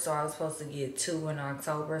October. So I was supposed to get 2 in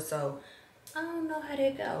October. So I don't know how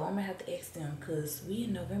that go. I'm gonna have to ask them because we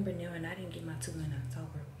in November now and I didn't get my 2 in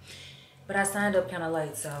October. But I signed up kind of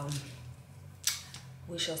late, so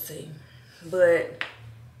we shall see. But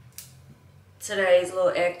today's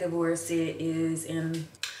little active wear set is in,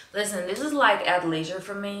 listen, this is like athleisure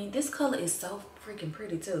for me. This color is so freaking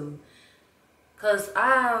pretty too. Cause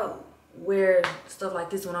I wear stuff like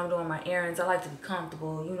this when I'm doing my errands. I like to be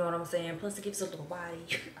comfortable, you know what I'm saying? Plus it gives a little body.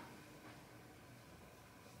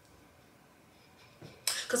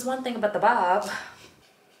 Cause one thing about the bob,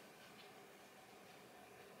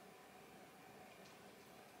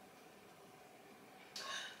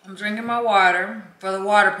 I'm drinking my water for the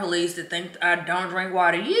water police that think I don't drink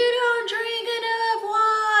water. You don't drink enough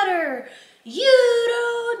water. You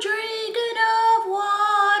don't drink enough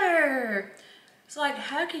water. It's like,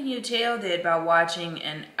 how can you tell that by watching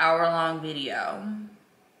an hour-long video?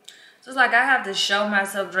 So it's like I have to show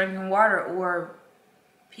myself drinking water or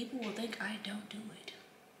people will think I don't do it.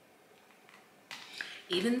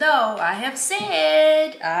 Even though I have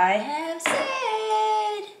said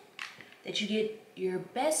that you get your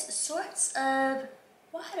best source of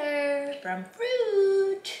water from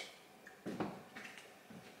fruit.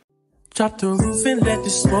 Drop the roof and let the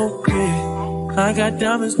smoke in. I got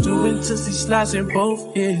diamonds doing tootsie slides in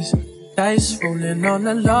both ears. Dice rolling on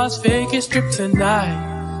the Las Vegas strip tonight.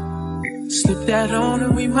 Slip that on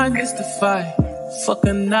and we might miss the fight. Fuck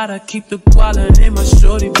or not, I keep the wallet in my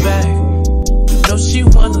shorty bag. You know she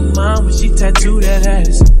one of mine when she tattooed that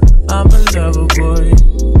ass. I'm a lover boy,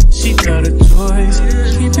 she love the toys.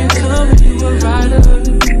 Keep it coming, you a rider.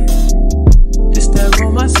 This that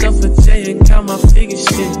roll myself a J and count my figure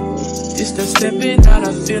shit. This that stepping out,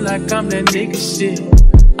 I feel like I'm that nigga shit.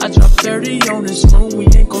 I drop 30 on this room, we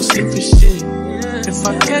ain't gon' sleep for shit. If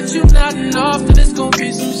I catch you nodding off, then it's gon'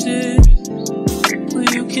 be some shit. Well,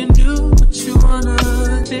 you can do what you wanna,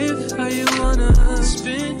 live how you wanna,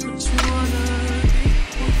 spin what you wanna.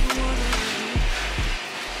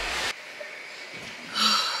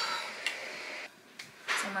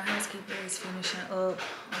 Housekeeper is finishing up.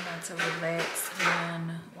 I'm about to relax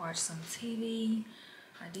and watch some TV.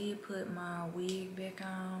 I did put my wig back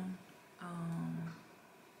on.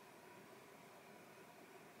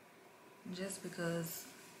 Just because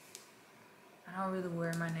I don't really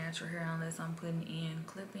wear my natural hair unless I'm putting in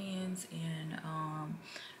clip-ins, and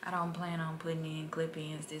I don't plan on putting in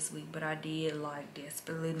clip-ins this week, but I did like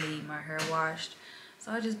desperately need my hair washed.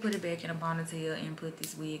 So I just put it back in a ponytail and put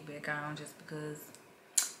this wig back on just because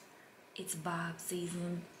it's bob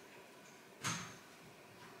season.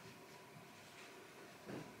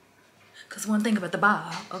 Cause one thing about the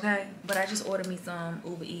bob, okay? But I just ordered me some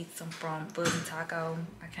Uber Eats, some from Fuzzy Taco.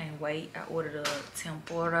 I can't wait. I ordered a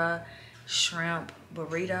tempura shrimp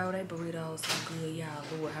burrito. They burritos so good, y'all.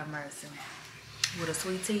 Lord have mercy. With a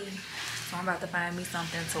sweet tea. So I'm about to find me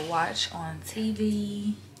something to watch on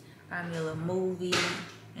TV. Find me a little movie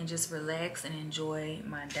and just relax and enjoy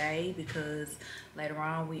my day, because later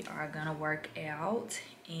on we are gonna work out,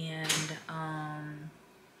 and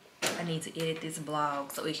I need to edit this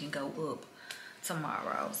vlog so it can go up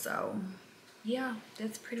tomorrow. So yeah,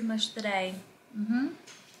 that's pretty much the day.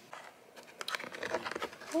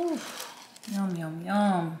 Ooh, yum yum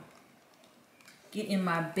yum. Get in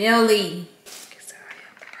my belly. Guess I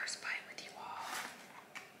have the first bite with you all.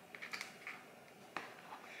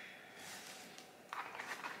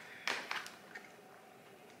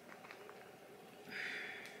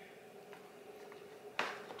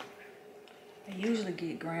 I usually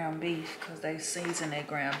get ground beef because they season that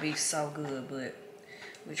ground beef so good, but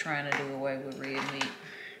we're trying to do away with red meat.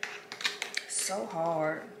 It's so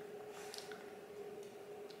hard.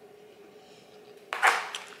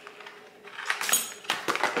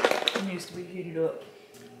 It needs to be heated up.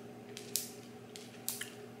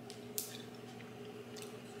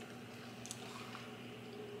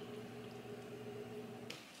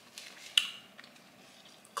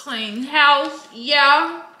 Clean house,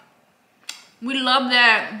 yeah. We love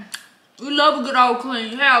that. We love a good old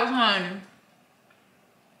clean house, honey.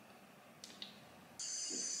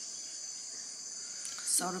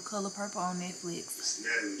 So the Color Purple on Netflix.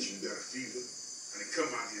 Cincinnati, you got a fever. I didn't come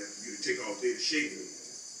out here for you to take all day to shave me.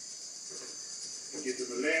 And get the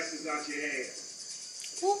molasses out your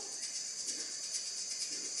ass. Woo.